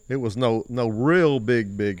 it was no real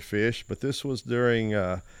big fish, but this was during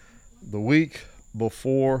the week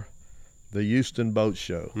before the Houston Boat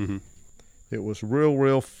Show. It was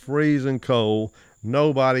real freezing cold.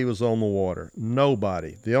 Nobody was on the water.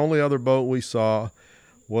 Nobody. The only other boat we saw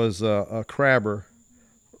was a crabber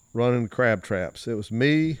running crab traps. It was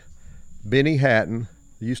me, Benny Hatton,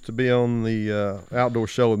 who used to be on the outdoor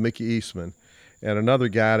show with Mickey Eastman, and another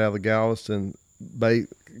guy out of the Galveston Bait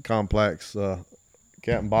Complex,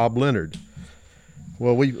 Captain Bob Leonard.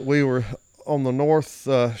 Well, we were on the north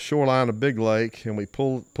shoreline of Big Lake, and we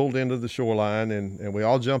pulled into the shoreline, and we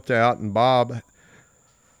all jumped out, and Bob,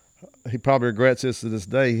 he probably regrets this to this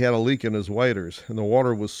day, he had a leak in his waders, and the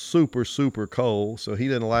water was super cold, so he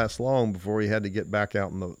didn't last long before he had to get back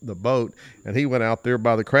out in the boat, and he went out there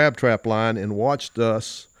by the crab trap line and watched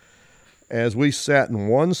us as we sat in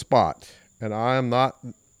one spot, and I am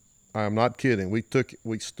not kidding.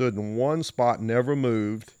 We stood in one spot, never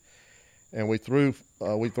moved, and we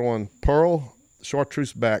throwing pearl,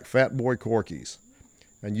 chartreuse back, fat boy Corkies,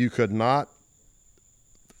 and you could not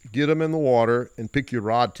get them in the water and pick your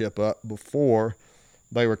rod tip up before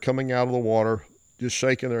they were coming out of the water, just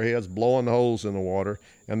shaking their heads, blowing holes in the water,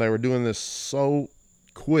 and they were doing this so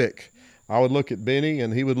quick. I would look at Benny,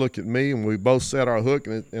 and he would look at me, and we both set our hook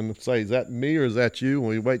and say, is that me or is that you? And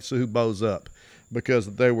we wait to see who bows up,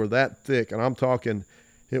 because they were that thick, and I'm talking,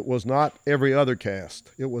 It was not every other cast.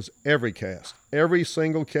 It was every cast. Every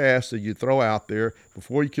single cast that you throw out there,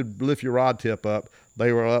 before you could lift your rod tip up,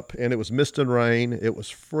 they were up, and it was mist and rain. It was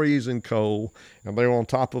freezing cold, and they were on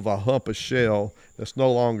top of a hump of shell that's no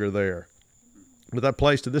longer there. But that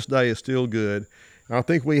place to this day is still good. And I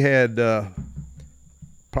think we had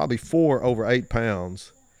probably 4 over 8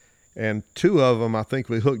 pounds, and 2 of them I think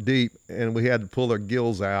we hooked deep, and we had to pull their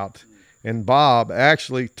gills out. And Bob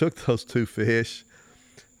actually took those 2 fish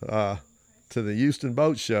to the Houston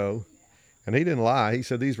Boat Show, and he didn't lie. He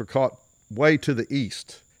said these were caught way to the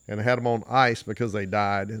east, and had them on ice because they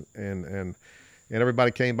died. And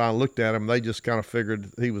everybody came by and looked at him. They just kind of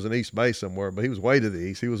figured he was in East Bay somewhere, but he was way to the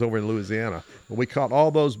east. He was over in Louisiana. But we caught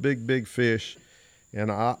all those big fish,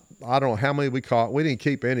 and I don't know how many we caught. We didn't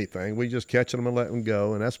keep anything. We just catch them and let them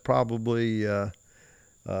go, and that's probably the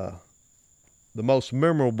most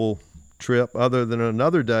memorable trip, other than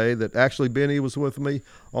another day that actually Benny was with me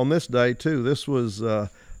on this day too. This was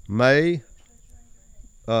May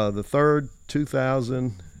the 3rd,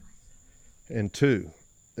 2002.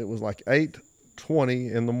 It was like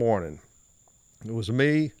 8:20 in the morning. It was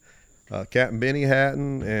me, Captain Benny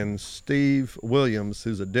Hatton, and Steve Williams,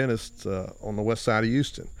 who's a dentist on the west side of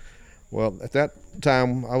Houston. Well, at that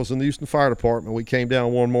time, I was in the Houston Fire Department. We came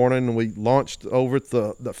down one morning and we launched over at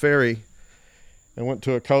the ferry and went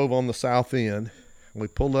to a cove on the south end. We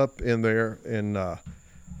pulled up in there, and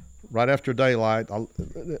right after daylight,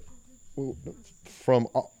 from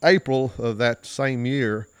April of that same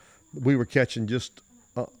year, we were catching just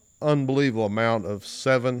an unbelievable amount of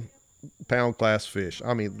 7-pound class fish.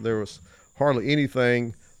 I mean, there was hardly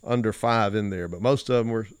anything under 5 in there, but most of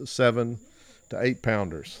them were 7 to 8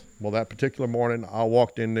 pounders. Well, that particular morning, I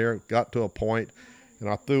walked in there, got to a point, and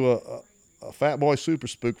I threw a Fat Boy Super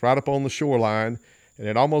Spook right up on the shoreline, and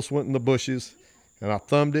it almost went in the bushes, and I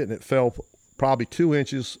thumbed it, and it fell probably 2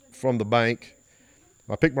 inches from the bank.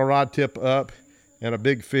 I picked my rod tip up, and a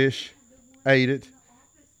big fish ate it,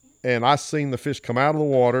 and I seen the fish come out of the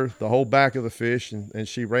water, the whole back of the fish, and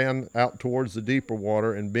she ran out towards the deeper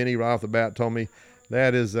water, and Benny right off the bat told me,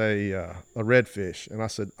 that is a redfish. And I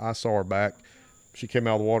said, I saw her back. She came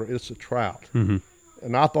out of the water. It's a trout. Mm-hmm.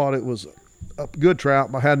 And I thought it was a good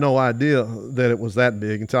trout, but I had no idea that it was that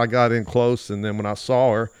big until I got in close. And then when I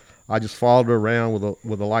saw her, I just followed her around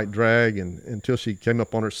with a light drag until she came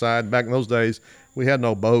up on her side. Back in those days, we had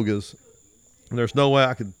no bogas. And there's no way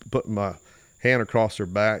I could put my hand across her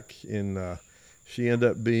back. And she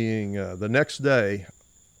ended up being, the next day,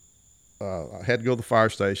 I had to go to the fire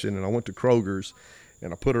station, and I went to Kroger's,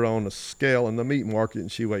 and I put her on a scale in the meat market,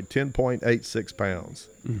 and she weighed 10.86 pounds.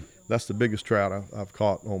 Mm. That's the biggest trout I've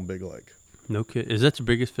caught on Big Lake. No kid. Is that the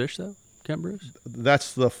biggest fish, though, Captain Bruce?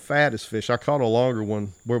 That's the fattest fish. I caught a longer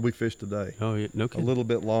one where we fished today. Oh, yeah, no kidding. A little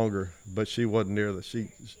bit longer, but she wasn't near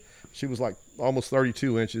she was like almost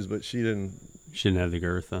 32 inches, but she didn't have the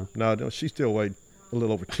girth, though. No, she still weighed a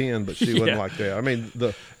little over 10, but she wasn't like that. I mean,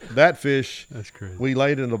 that fish, that's crazy. We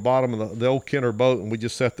laid it in the bottom of the old Kenner boat, and we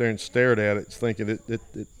just sat there and stared at it, thinking it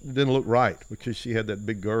didn't look right because she had that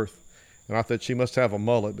big girth. And I thought she must have a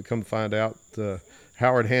mullet, but come to find out,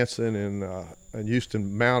 Howard Hansen and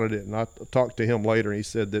Houston mounted it, and I talked to him later, and he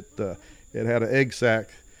said that it had an egg sac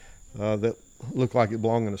that looked like it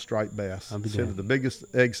belonged in a striped bass. He said the biggest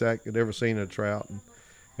egg sac I'd ever seen in a trout,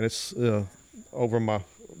 and it's over my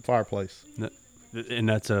fireplace. And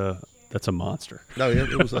that's a monster. No,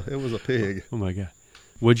 it was a pig. Oh my God!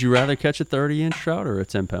 Would you rather catch a 30-inch trout or a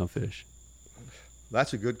 10-pound fish?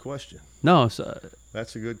 That's a good question. No,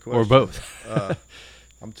 that's a good question. Or both.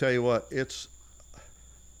 I'm tell you what, it's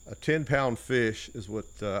a 10-pound fish is what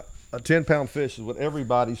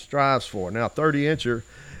everybody strives for. Now, 30-incher.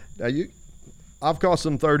 Now I've caught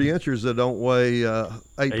some 30-inchers that don't weigh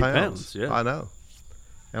 8 pounds. Yeah, I know.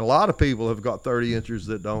 And a lot of people have got 30-inchers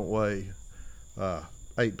that don't weigh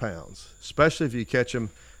 8 pounds, especially if you catch them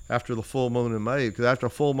after the full moon in May, because after a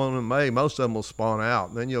full moon in May, most of them will spawn out,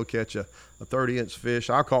 and then you'll catch a 30-inch fish.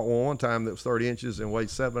 I caught one time that was 30 inches and weighed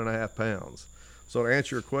 7.5 pounds. So to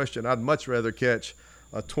answer your question, I'd much rather catch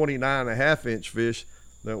a 29.5-inch fish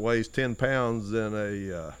that weighs 10 pounds than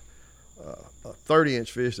a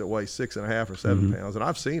 30-inch fish that weighs 6.5 or 7 pounds. And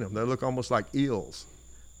I've seen them; they look almost like eels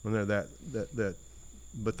when they're that.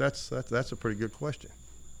 But that's a pretty good question.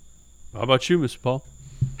 How about you, Mr. Paul?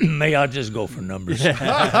 May I just go for numbers?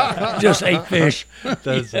 Just 8 fish.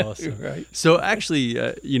 That's awesome. Right. So actually,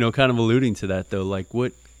 kind of alluding to that, though, like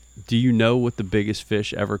what the biggest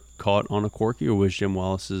fish ever caught on a Corky, or was Jim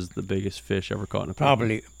Wallace's the biggest fish ever caught on a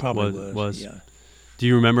Corky? Probably was. Yeah. Do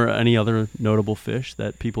you remember any other notable fish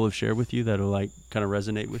that people have shared with you that will like kind of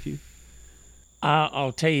resonate with you?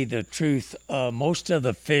 I'll tell you the truth. Most of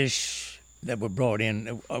the fish that were brought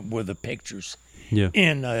in were the pictures. Yeah.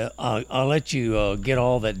 And I'll let you get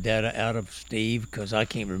all that data out of Steve because I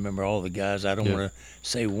can't remember all the guys. I don't want to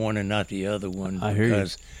say one and not the other one. I hear you.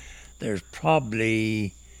 Because there's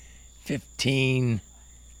probably 15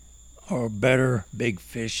 or better big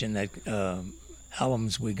fish in that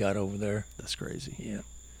alums we got over there. That's crazy. Yeah.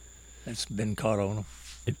 That's been caught on them.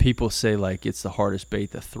 And people say like it's the hardest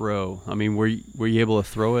bait to throw. I mean, were you able to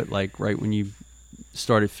throw it like right when you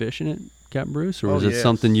started fishing it, Captain Bruce, or was it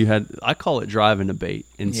something you had? I call it driving a bait,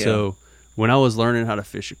 and so when I was learning how to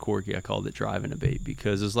fish a Corky, I called it driving a bait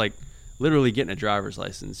because it's like literally getting a driver's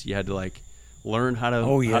license. You had to like learn how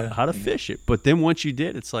to how to fish it, but then once you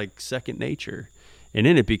did, it's like second nature, and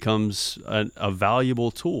then it becomes a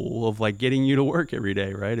valuable tool of like getting you to work every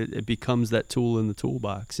day, right? It becomes that tool in the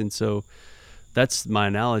toolbox, and so that's my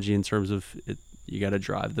analogy in terms of it. You got to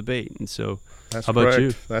drive the bait, and so. That's how about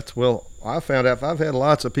correct. you? I found out. I've had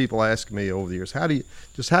lots of people ask me over the years, how do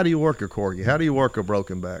you work a Corky? How do you work a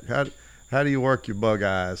broken back? How do you work your bug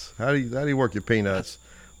eyes? How do you work your peanuts?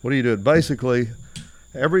 What do you do? Basically,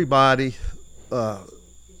 everybody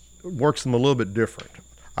works them a little bit different.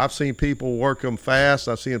 I've seen people work them fast.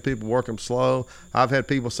 I've seen people work them slow. I've had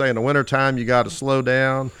people say in the wintertime you got to slow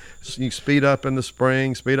down. You speed up in the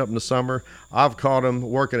spring, speed up in the summer. I've caught them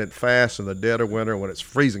working it fast in the dead of winter when it's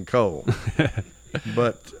freezing cold.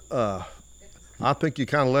 But I think you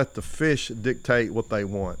kind of let the fish dictate what they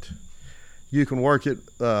want. You can work it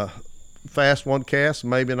fast one cast,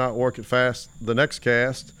 maybe not work it fast the next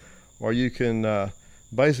cast, or you can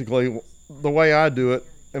basically, the way I do it,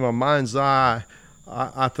 in my mind's eye,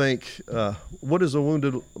 I think, what does a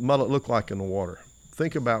wounded mullet look like in the water?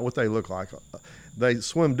 Think about what they look like. They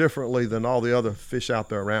swim differently than all the other fish out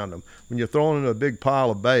there around them. When you're throwing in a big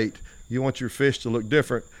pile of bait, you want your fish to look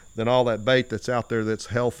different than all that bait that's out there that's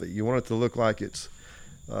healthy. You want it to look like it's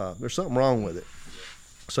there's something wrong with it.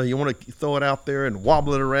 So you want to throw it out there and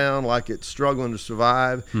wobble it around like it's struggling to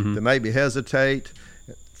survive, then maybe hesitate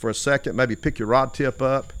for a second, maybe pick your rod tip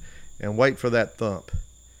up and wait for that thump.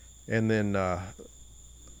 And then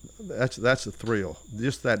that's the thrill.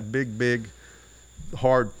 Just that big,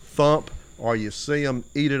 hard thump, or you see them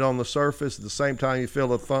eat it on the surface at the same time you feel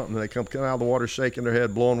the thump, and they come out of the water shaking their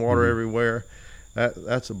head, blowing water everywhere.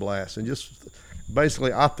 That's a blast. And just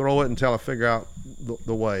basically I throw it until I figure out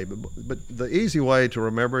the way. But the easy way to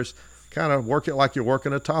remember is kind of work it like you're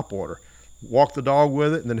working a topwater. Walk the dog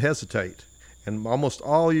with it and then hesitate. And almost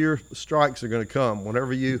all your strikes are going to come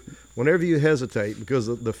whenever you hesitate, because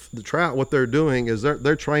the trout, what they're doing is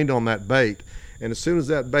they're trained on that bait, and as soon as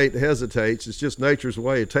that bait hesitates, it's just nature's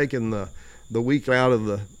way of taking the weak out of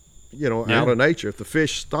out of nature. If the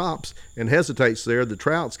fish stops and hesitates there, the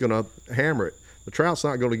trout's going to hammer it. The trout's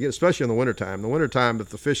not going to get, especially in the wintertime. In the wintertime, if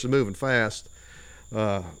the fish is moving fast,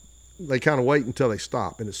 they kind of wait until they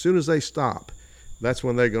stop, and as soon as they stop, that's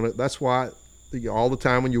when they're going to. That's why. All the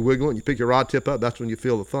time when you wiggle and you pick your rod tip up, that's when you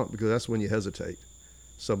feel the thump, because that's when you hesitate.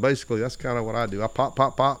 So basically, that's kind of what I do. I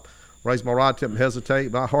pop, raise my rod tip and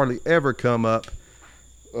hesitate, but I hardly ever come up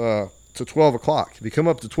to 12 o'clock. If you come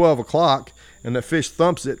up to 12 o'clock and the fish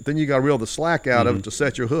thumps it, then you got to reel the slack out of it to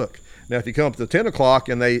set your hook. Now, if you come up to 10 o'clock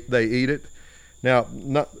and they eat it, now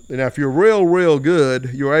if you're real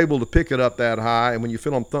good, you're able to pick it up that high, and when you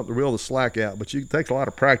feel them thump, to reel the slack out. But it takes a lot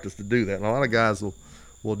of practice to do that, and a lot of guys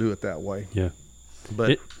will do it that way. Yeah.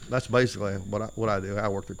 But that's basically what I do. I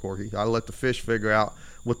work the Corky. I let the fish figure out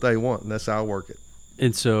what they want, and that's how I work it.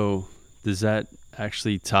 And so does that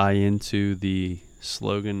actually tie into the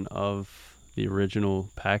slogan of the original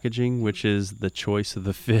packaging, which is the choice of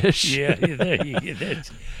the fish? Yeah,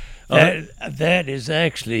 that is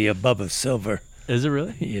actually a Bubba Silver. Is it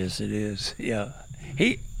really? Yes, it is. Yeah.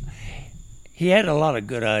 He had a lot of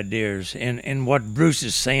good ideas, and what Bruce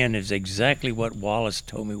is saying is exactly what Wallace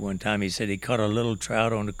told me one time. He said he caught a little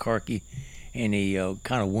trout on the Corky, and he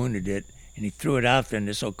kind of wounded it, and he threw it out there, and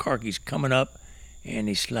this old Corky's coming up, and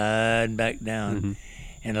he's sliding back down.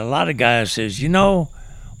 And a lot of guys says,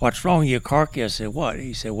 what's wrong with your Corky? I said, what?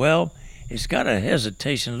 He said, well, it's got a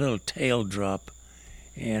hesitation, a little tail drop.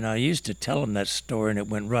 And I used to tell him that story, and it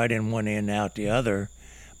went right in one end, out the other.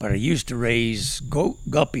 But I used to raise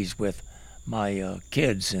guppies with my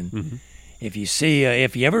kids, and if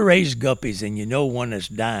you ever raise guppies and you know one that's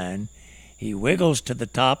dying, he wiggles to the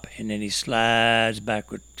top and then he slides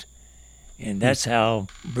backward, and that's how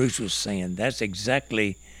Bruce was saying. That's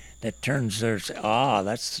exactly that turns there.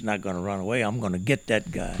 That's not going to run away. I'm going to get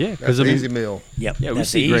that guy. Yeah, because easy meal. Yep. Yeah, we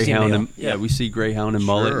see greyhound and we see greyhound and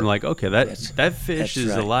mullet, and that fish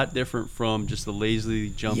is a lot different from just the lazily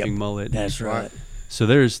jumping mullet. That's right. So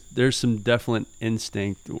there's some definite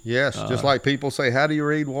instinct. Yes, just like people say, how do you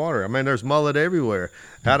read water? I mean, there's mullet everywhere.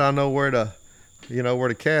 How do I know where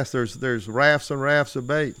to cast? There's rafts and rafts of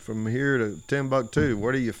bait from here to Timbuktu.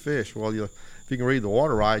 Where do you fish? Well, if you can read the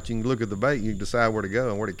water right, you can look at the bait and you can decide where to go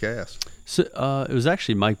and where to cast. So it was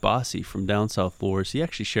actually Mike Bossy from down South Florida. He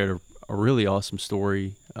actually shared a really awesome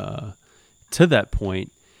story to that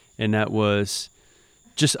point, and that was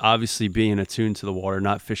just obviously being attuned to the water,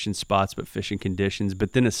 not fishing spots, but fishing conditions.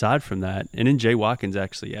 But then aside from that, and then Jay Watkins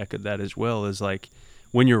actually echoed that as well, is like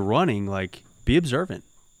when you're running, like be observant.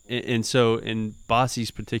 And so in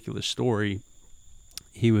Bossy's particular story,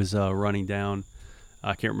 he was running down,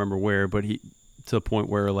 I can't remember where, but he to the point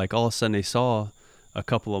where like all of a sudden they saw a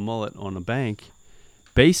couple of mullet on a bank.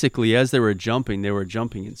 Basically, as they were jumping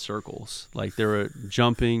in circles. Like they were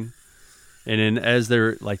jumping, and then as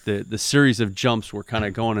they're like the series of jumps were kind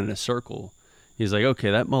of going in a circle, he's like, okay,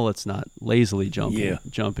 that mullet's not lazily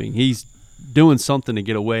jumping. He's doing something to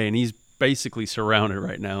get away, and he's basically surrounded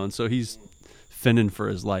right now, and so he's fending for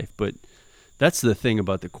his life. But that's the thing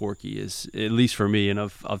about the Corky is, at least for me, and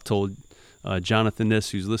I've told Jonathan this,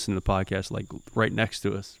 who's listening to the podcast, like right next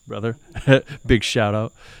to us, brother. Big shout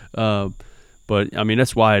out. But I mean,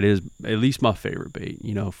 that's why it is at least my favorite bait,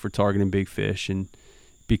 for targeting big fish. And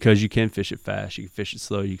because you can fish it fast, you can fish it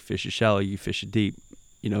slow, you can fish it shallow, you can fish it deep,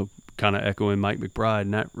 kind of echoing Mike McBride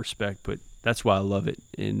in that respect. But that's why I love it.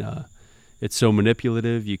 And it's so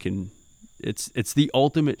manipulative. It's the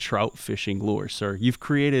ultimate trout fishing lure, sir. You've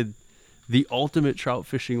created the ultimate trout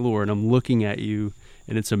fishing lure, and I'm looking at you,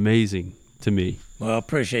 and it's amazing to me. Well, I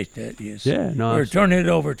appreciate that, yes. Yeah, no. We're turning it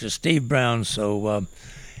over to Steve Brown, so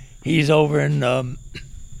he's over in, I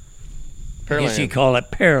guess you call it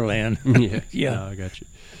Pearland. Yeah. No, I got you.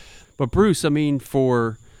 But Bruce, I mean,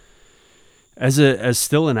 as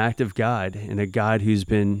still an active guide and a guide who's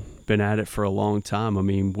been at it for a long time, I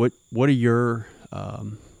mean, what are your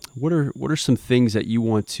what are some things that you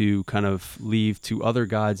want to kind of leave to other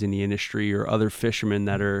guides in the industry or other fishermen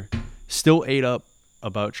that are still ate up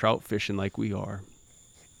about trout fishing like we are?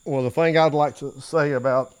 Well, the thing I'd like to say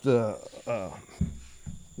about the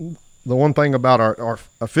one thing about our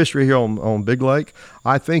fishery here on Big Lake,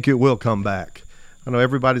 I think it will come back. I know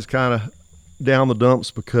everybody's kind of down the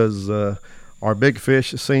dumps because our big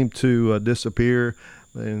fish seem to disappear,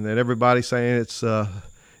 and that everybody's saying it's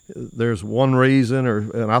there's one reason,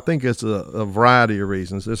 and I think it's a variety of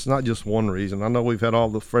reasons. It's not just one reason. I know we've had all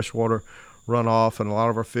the freshwater runoff, and a lot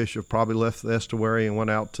of our fish have probably left the estuary and went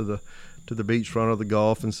out to the beachfront of the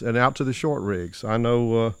Gulf and out to the short rigs. I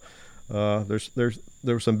know there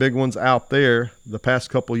were some big ones out there the past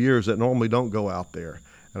couple of years that normally don't go out there,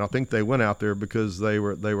 and I think they went out there because they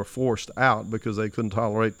were forced out because they couldn't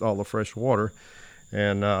tolerate all the fresh water.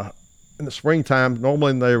 And in the springtime,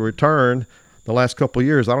 normally they return. The last couple of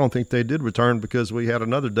years, I don't think they did return because we had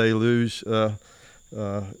another deluge in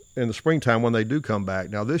the springtime when they do come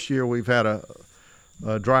back. Now this year we've had a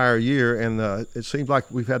drier year, and it seems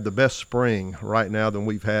like we've had the best spring right now than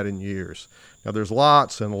we've had in years. Now there's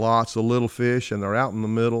lots and lots of little fish, and they're out in the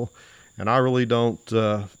middle, and I really don't.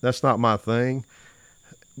 That's not my thing.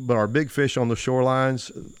 But our big fish on the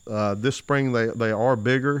shorelines this spring, they are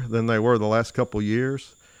bigger than they were the last couple of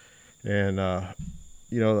years, and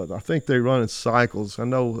I think they run in cycles. I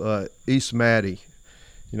know East Maddie,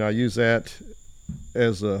 I use that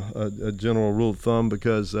as a general rule of thumb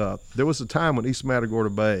because there was a time when East Matagorda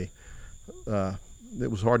Bay,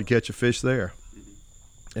 it was hard to catch a fish there.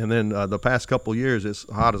 And then the past couple of years, it's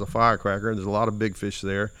hot as a firecracker, and there's a lot of big fish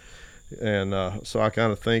there. And so I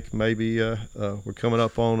kind of think maybe we're coming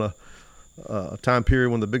up on a time period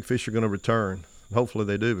when the big fish are going to return. Hopefully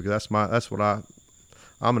they do, because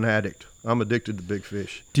I'm an addict. I'm addicted to big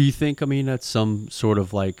fish. Do you think, that's some sort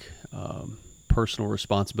of like personal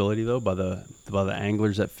responsibility though by the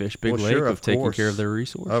anglers that fish Big Lake sure, of taking care of their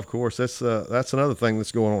resource? Of course, that's another thing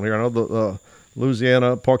that's going on here. I know the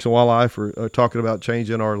Louisiana Parks and Wildlife are talking about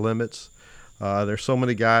changing our limits. There's so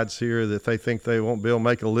many guides here that they think they won't be able to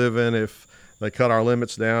make a living if they cut our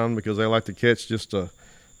limits down because they like to catch just a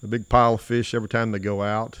big pile of fish every time they go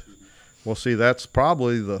out. Well, see, that's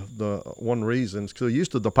probably the one reason. Because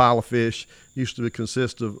the pile of fish used to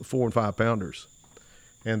consist of 4 and 5 pounders.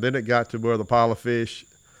 And then it got to where the pile of fish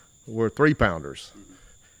were 3 pounders.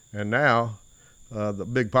 And now the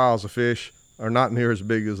big piles of fish are not near as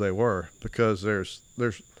big as they were because there's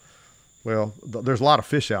a lot of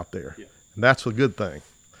fish out there. Yeah. And that's a good thing.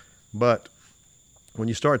 But when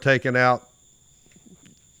you start taking out,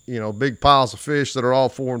 big piles of fish that are all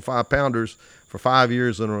 4 and 5 pounders for 5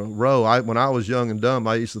 years in a row, when I was young and dumb,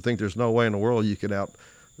 I used to think there's no way in the world you could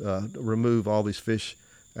remove all these fish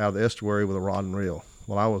out of the estuary with a rod and reel.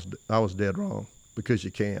 Well, I was dead wrong, because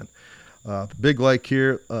you can. Big Lake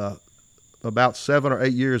here, about 7 or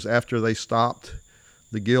 8 years after they stopped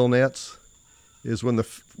the gill nets is when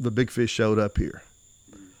the big fish showed up here.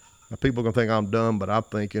 Now, people are going to think I'm dumb, but I'm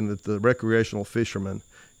thinking that the recreational fisherman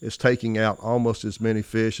is taking out almost as many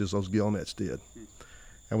fish as those gill nets did.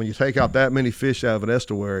 And when you take out that many fish out of an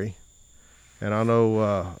estuary, and I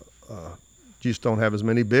know you just don't have as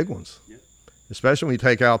many big ones, especially when you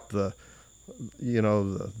take out the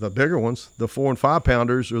bigger ones. The 4 and 5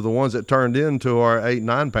 pounders are the ones that turned into our 8 and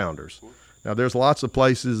 9 pounders. Now, there's lots of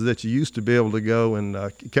places that you used to be able to go and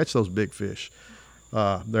catch those big fish.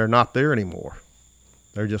 They're not there anymore.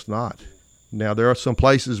 They're just not. Now, there are some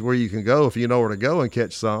places where you can go if you know where to go and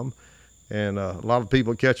catch some, and a lot of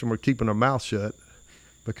people catch them are keeping their mouth shut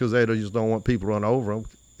because they just don't want people to run over them.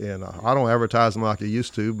 And I don't advertise them like I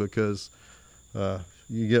used to because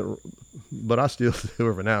but I still do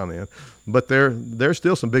every now and then. But there's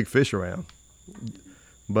still some big fish around.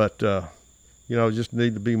 But, just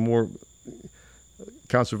need to be more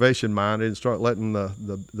conservation minded and start letting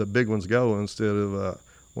the big ones go instead of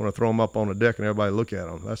want to throw them up on the deck and everybody look at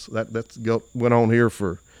them. That's went on here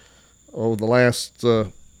for the last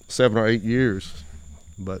 7 or 8 years.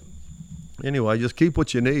 But anyway, just keep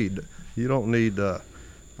what you need. You don't need.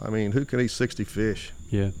 Who can eat 60 fish?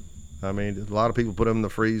 Yeah. A lot of people put them in the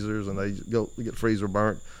freezers and they get freezer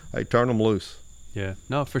burnt. Hey, turn them loose. Yeah.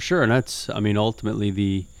 No, for sure. And that's, ultimately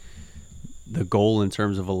the goal in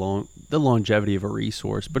terms of the longevity of a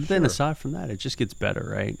resource. But then aside from that, it just gets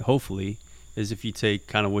better, right? Hopefully, is if you take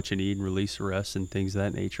kind of what you need and release the rest and things of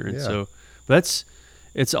that nature. And so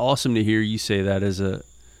it's awesome to hear you say that as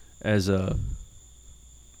a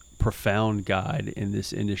profound guide in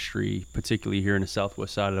this industry, particularly here in the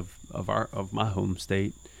southwest side of my home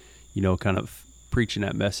state, kind of preaching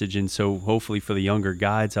that message. And so hopefully for the younger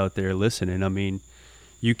guides out there listening,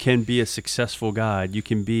 you can be a successful guide. You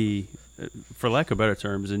can be, for lack of better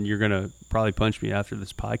terms, and you're going to probably punch me after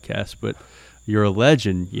this podcast, but you're a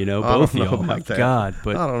legend, both of y'all. Oh my God.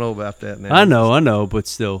 But I don't know about that now. I know, but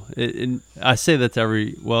still. And I say that to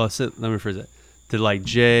let me phrase that, to like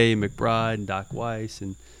Jay McBride and Doc Weiss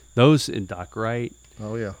and those, and Doc Wright.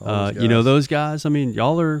 Oh yeah. Those guys,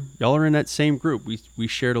 y'all are in that same group. We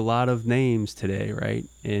shared a lot of names today, right?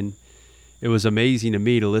 And it was amazing to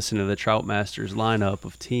me to listen to the Trout Masters lineup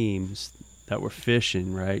of teams that were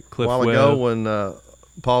fishing, right? Cliff a while Webb. Ago when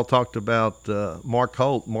Paul talked about Mark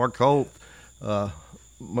Holt, McTrout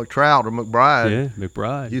or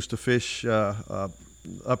McBride used to fish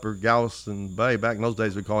upper Galveston Bay. Back in those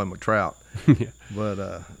days, we call him McTrout. Yeah.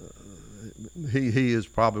 But he is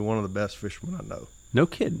probably one of the best fishermen I know. No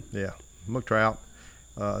kidding. Yeah, McTrout,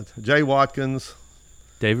 Jay Watkins,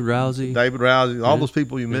 David Rousey, all those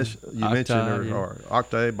people you mentioned are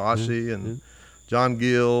Octave, Baugh, and John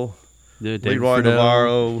Gill, Leroy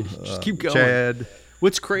Navarro, just keep going. Chad.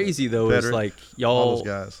 What's crazy though Pedrick, is like y'all, all those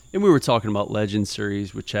guys. And we were talking about Legend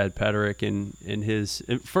Series with Chad Pedrick and his.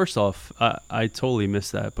 And first off, I totally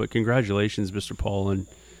missed that, but congratulations, Mr. Paul, and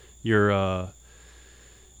your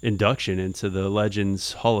induction into the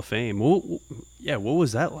Legends Hall of Fame. What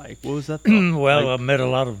was that like? What was that? Well, I met a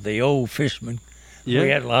lot of the old fishermen. Yeah. We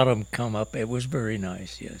had a lot of them come up. It was very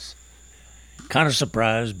nice, yes. Kind of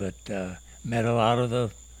surprised, but met a lot of the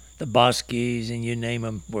Boskies and you name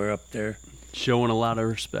them were up there. Showing a lot of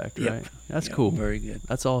respect, right? Yep. That's cool. Very good.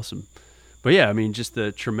 That's awesome. But yeah, just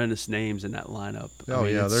the tremendous names in that lineup.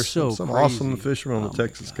 There's so some crazy. Awesome fishermen on the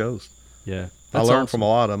Texas coast. Yeah. I learned from a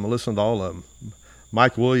lot of them. I listened to all of them.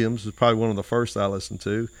 Mike Williams is probably one of the first I listened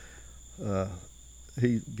to.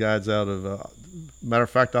 He guides out of, matter of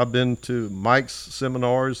fact, I've been to Mike's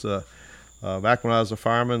seminars back when I was a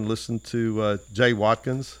fireman, listened to Jay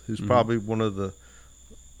Watkins, who's probably one of the,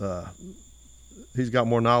 he's got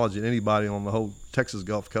more knowledge than anybody on the whole Texas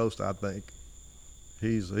Gulf Coast, I think.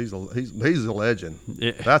 He's a legend.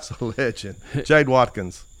 Yeah. That's a legend. Jade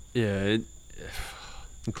Watkins. Yeah.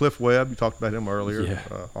 And Cliff Webb, you talked about him earlier.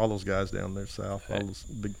 Yeah. All those guys down there south, all those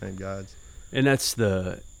big name guys. And that's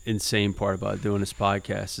the insane part about doing this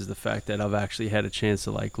podcast is the fact that I've actually had a chance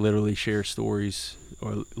to literally share stories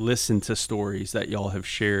or listen to stories that y'all have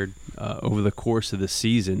shared over the course of the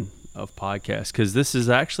season of podcasts, because this is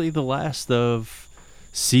actually the last of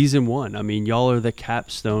season 1. Y'all are the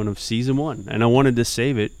capstone of season 1, and I wanted to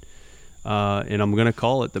save it, and I'm going to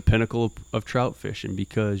call it the pinnacle of trout fishing,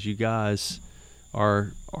 because you guys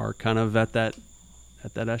are kind of at that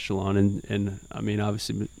echelon, and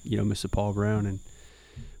obviously, Mr. Paul Brown,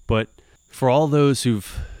 but for all those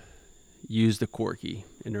who've used the Corky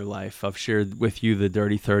in their life, I've shared with you the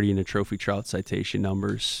Dirty 30 and the trophy trout citation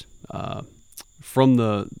numbers from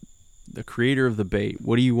the creator of the bait,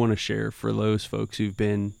 what do you want to share for those folks who've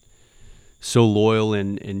been so loyal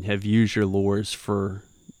and have used your lures for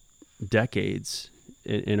decades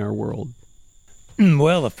in our world?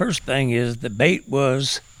 Well, the first thing is the bait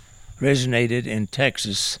originated in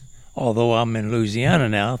Texas, although I'm in Louisiana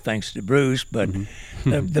now, thanks to Bruce. But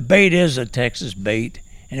the bait is a Texas bait,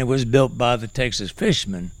 and it was built by the Texas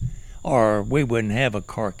fishermen, or we wouldn't have a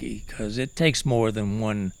Corky, because it takes more than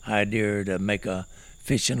one idea to make a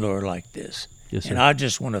fishing lure like this. Yes, sir. And I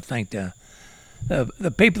just want to thank the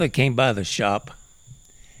people that came by the shop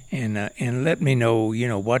and let me know,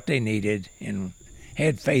 what they needed and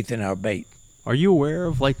had faith in our bait. Are you aware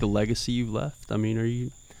of like the legacy you've left? I mean, are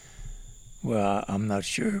you? Well, I'm not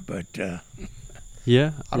sure, but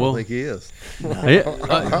Yeah, I don't think he is.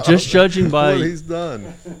 Just judging by what he's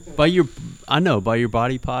done, by your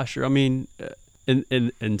body posture. I mean,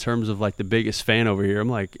 in terms of like the biggest fan over here, I'm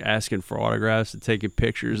like asking for autographs and taking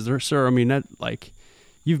pictures. Sir, I mean that like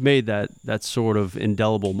you've made that sort of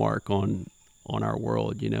indelible mark on our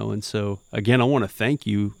world, and so again, I want to thank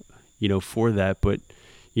you, for that. But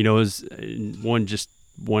as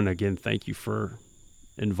one again, thank you for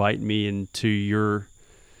inviting me into your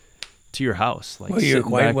house, like well, you're sitting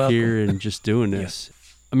quite back welcome. here and just doing this. Yeah.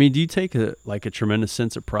 I mean, do you take a tremendous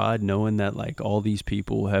sense of pride knowing that like all these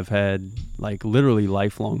people have had like literally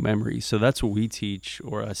lifelong memories? So that's what we teach,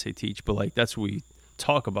 or I say teach, but like that's what we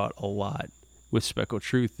talk about a lot with Speckled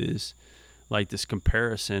Truth is like this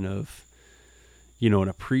comparison of, an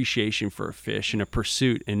appreciation for a fish and a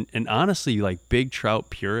pursuit. And honestly, like big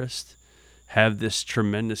trout purists have this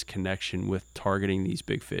tremendous connection with targeting these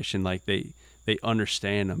big fish, and like they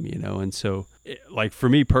understand them, and so like for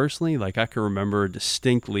me personally, like I can remember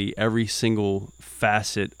distinctly every single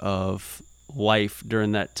facet of life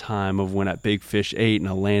during that time of when that big fish ate and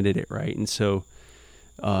I landed it right. And so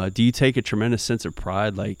do you take a tremendous sense of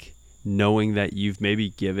pride, like knowing that you've maybe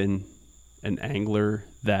given an angler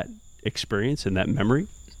that experience and that memory?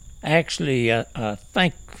 Actually, I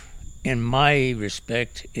think in my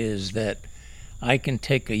respect is that I can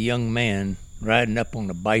take a young man riding up on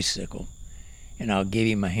a bicycle and I'll give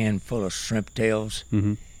him a handful of shrimp tails.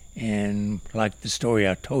 Mm-hmm. And like the story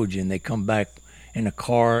I told you, and they come back in a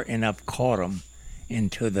car and I've caught them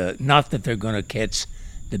into not that they're going to catch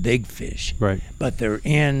the big fish, right? But they're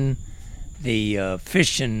in the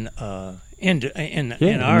fishing in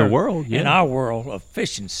the world, in our world of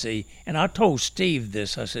fishing. See, and I told Steve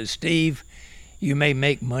this. I said, Steve, you may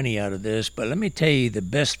make money out of this, but let me tell you, the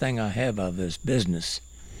best thing I have out of this business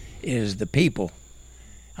is the people.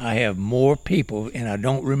 I have more people, and I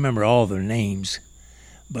don't remember all their names,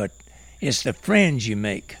 but it's the friends you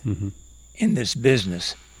make in this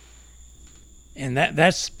business, and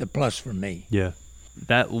that's the plus for me. Yeah,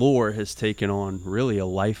 that lure has taken on really a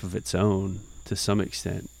life of its own to some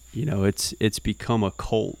extent. It's become a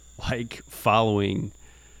cult like following.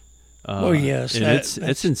 Well, yes,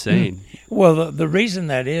 it's insane. Well, the reason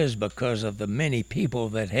that is because of the many people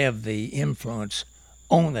that have the influence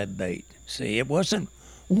on that bait. See, it wasn't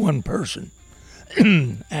one person.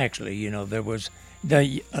 Actually, there was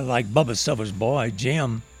like Bubba Silver's boy,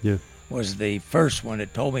 Jim, was the first one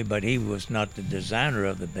that told me, but he was not the designer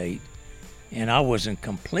of the bait. And I wasn't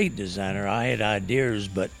complete designer. I had ideas,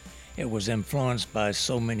 but it was influenced by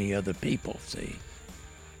so many other people, see.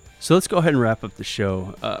 So let's go ahead and wrap up the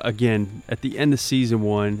show. Again, at the end of season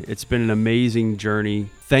 1, it's been an amazing journey.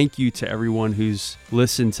 Thank you to everyone who's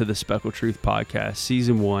listened to the Speckled Truth podcast.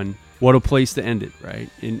 Season 1, what a place to end it, right?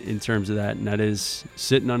 In terms of that. And that is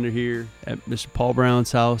sitting under here at Mr. Paul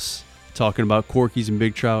Brown's house, talking about Corkies and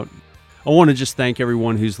big trout. I want to just thank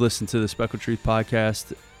everyone who's listened to the Speckled Truth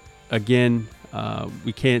podcast. Again,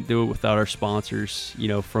 we can't do it without our sponsors,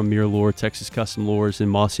 from Muir Lure, Texas Custom Lures,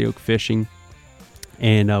 and Mossy Oak Fishing.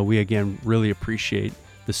 And we, again, really appreciate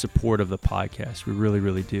the support of the podcast. We really,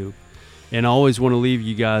 really do. And I always want to leave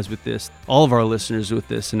you guys with this, all of our listeners with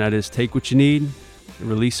this, and that is take what you need,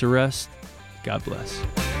 release the rest. God bless.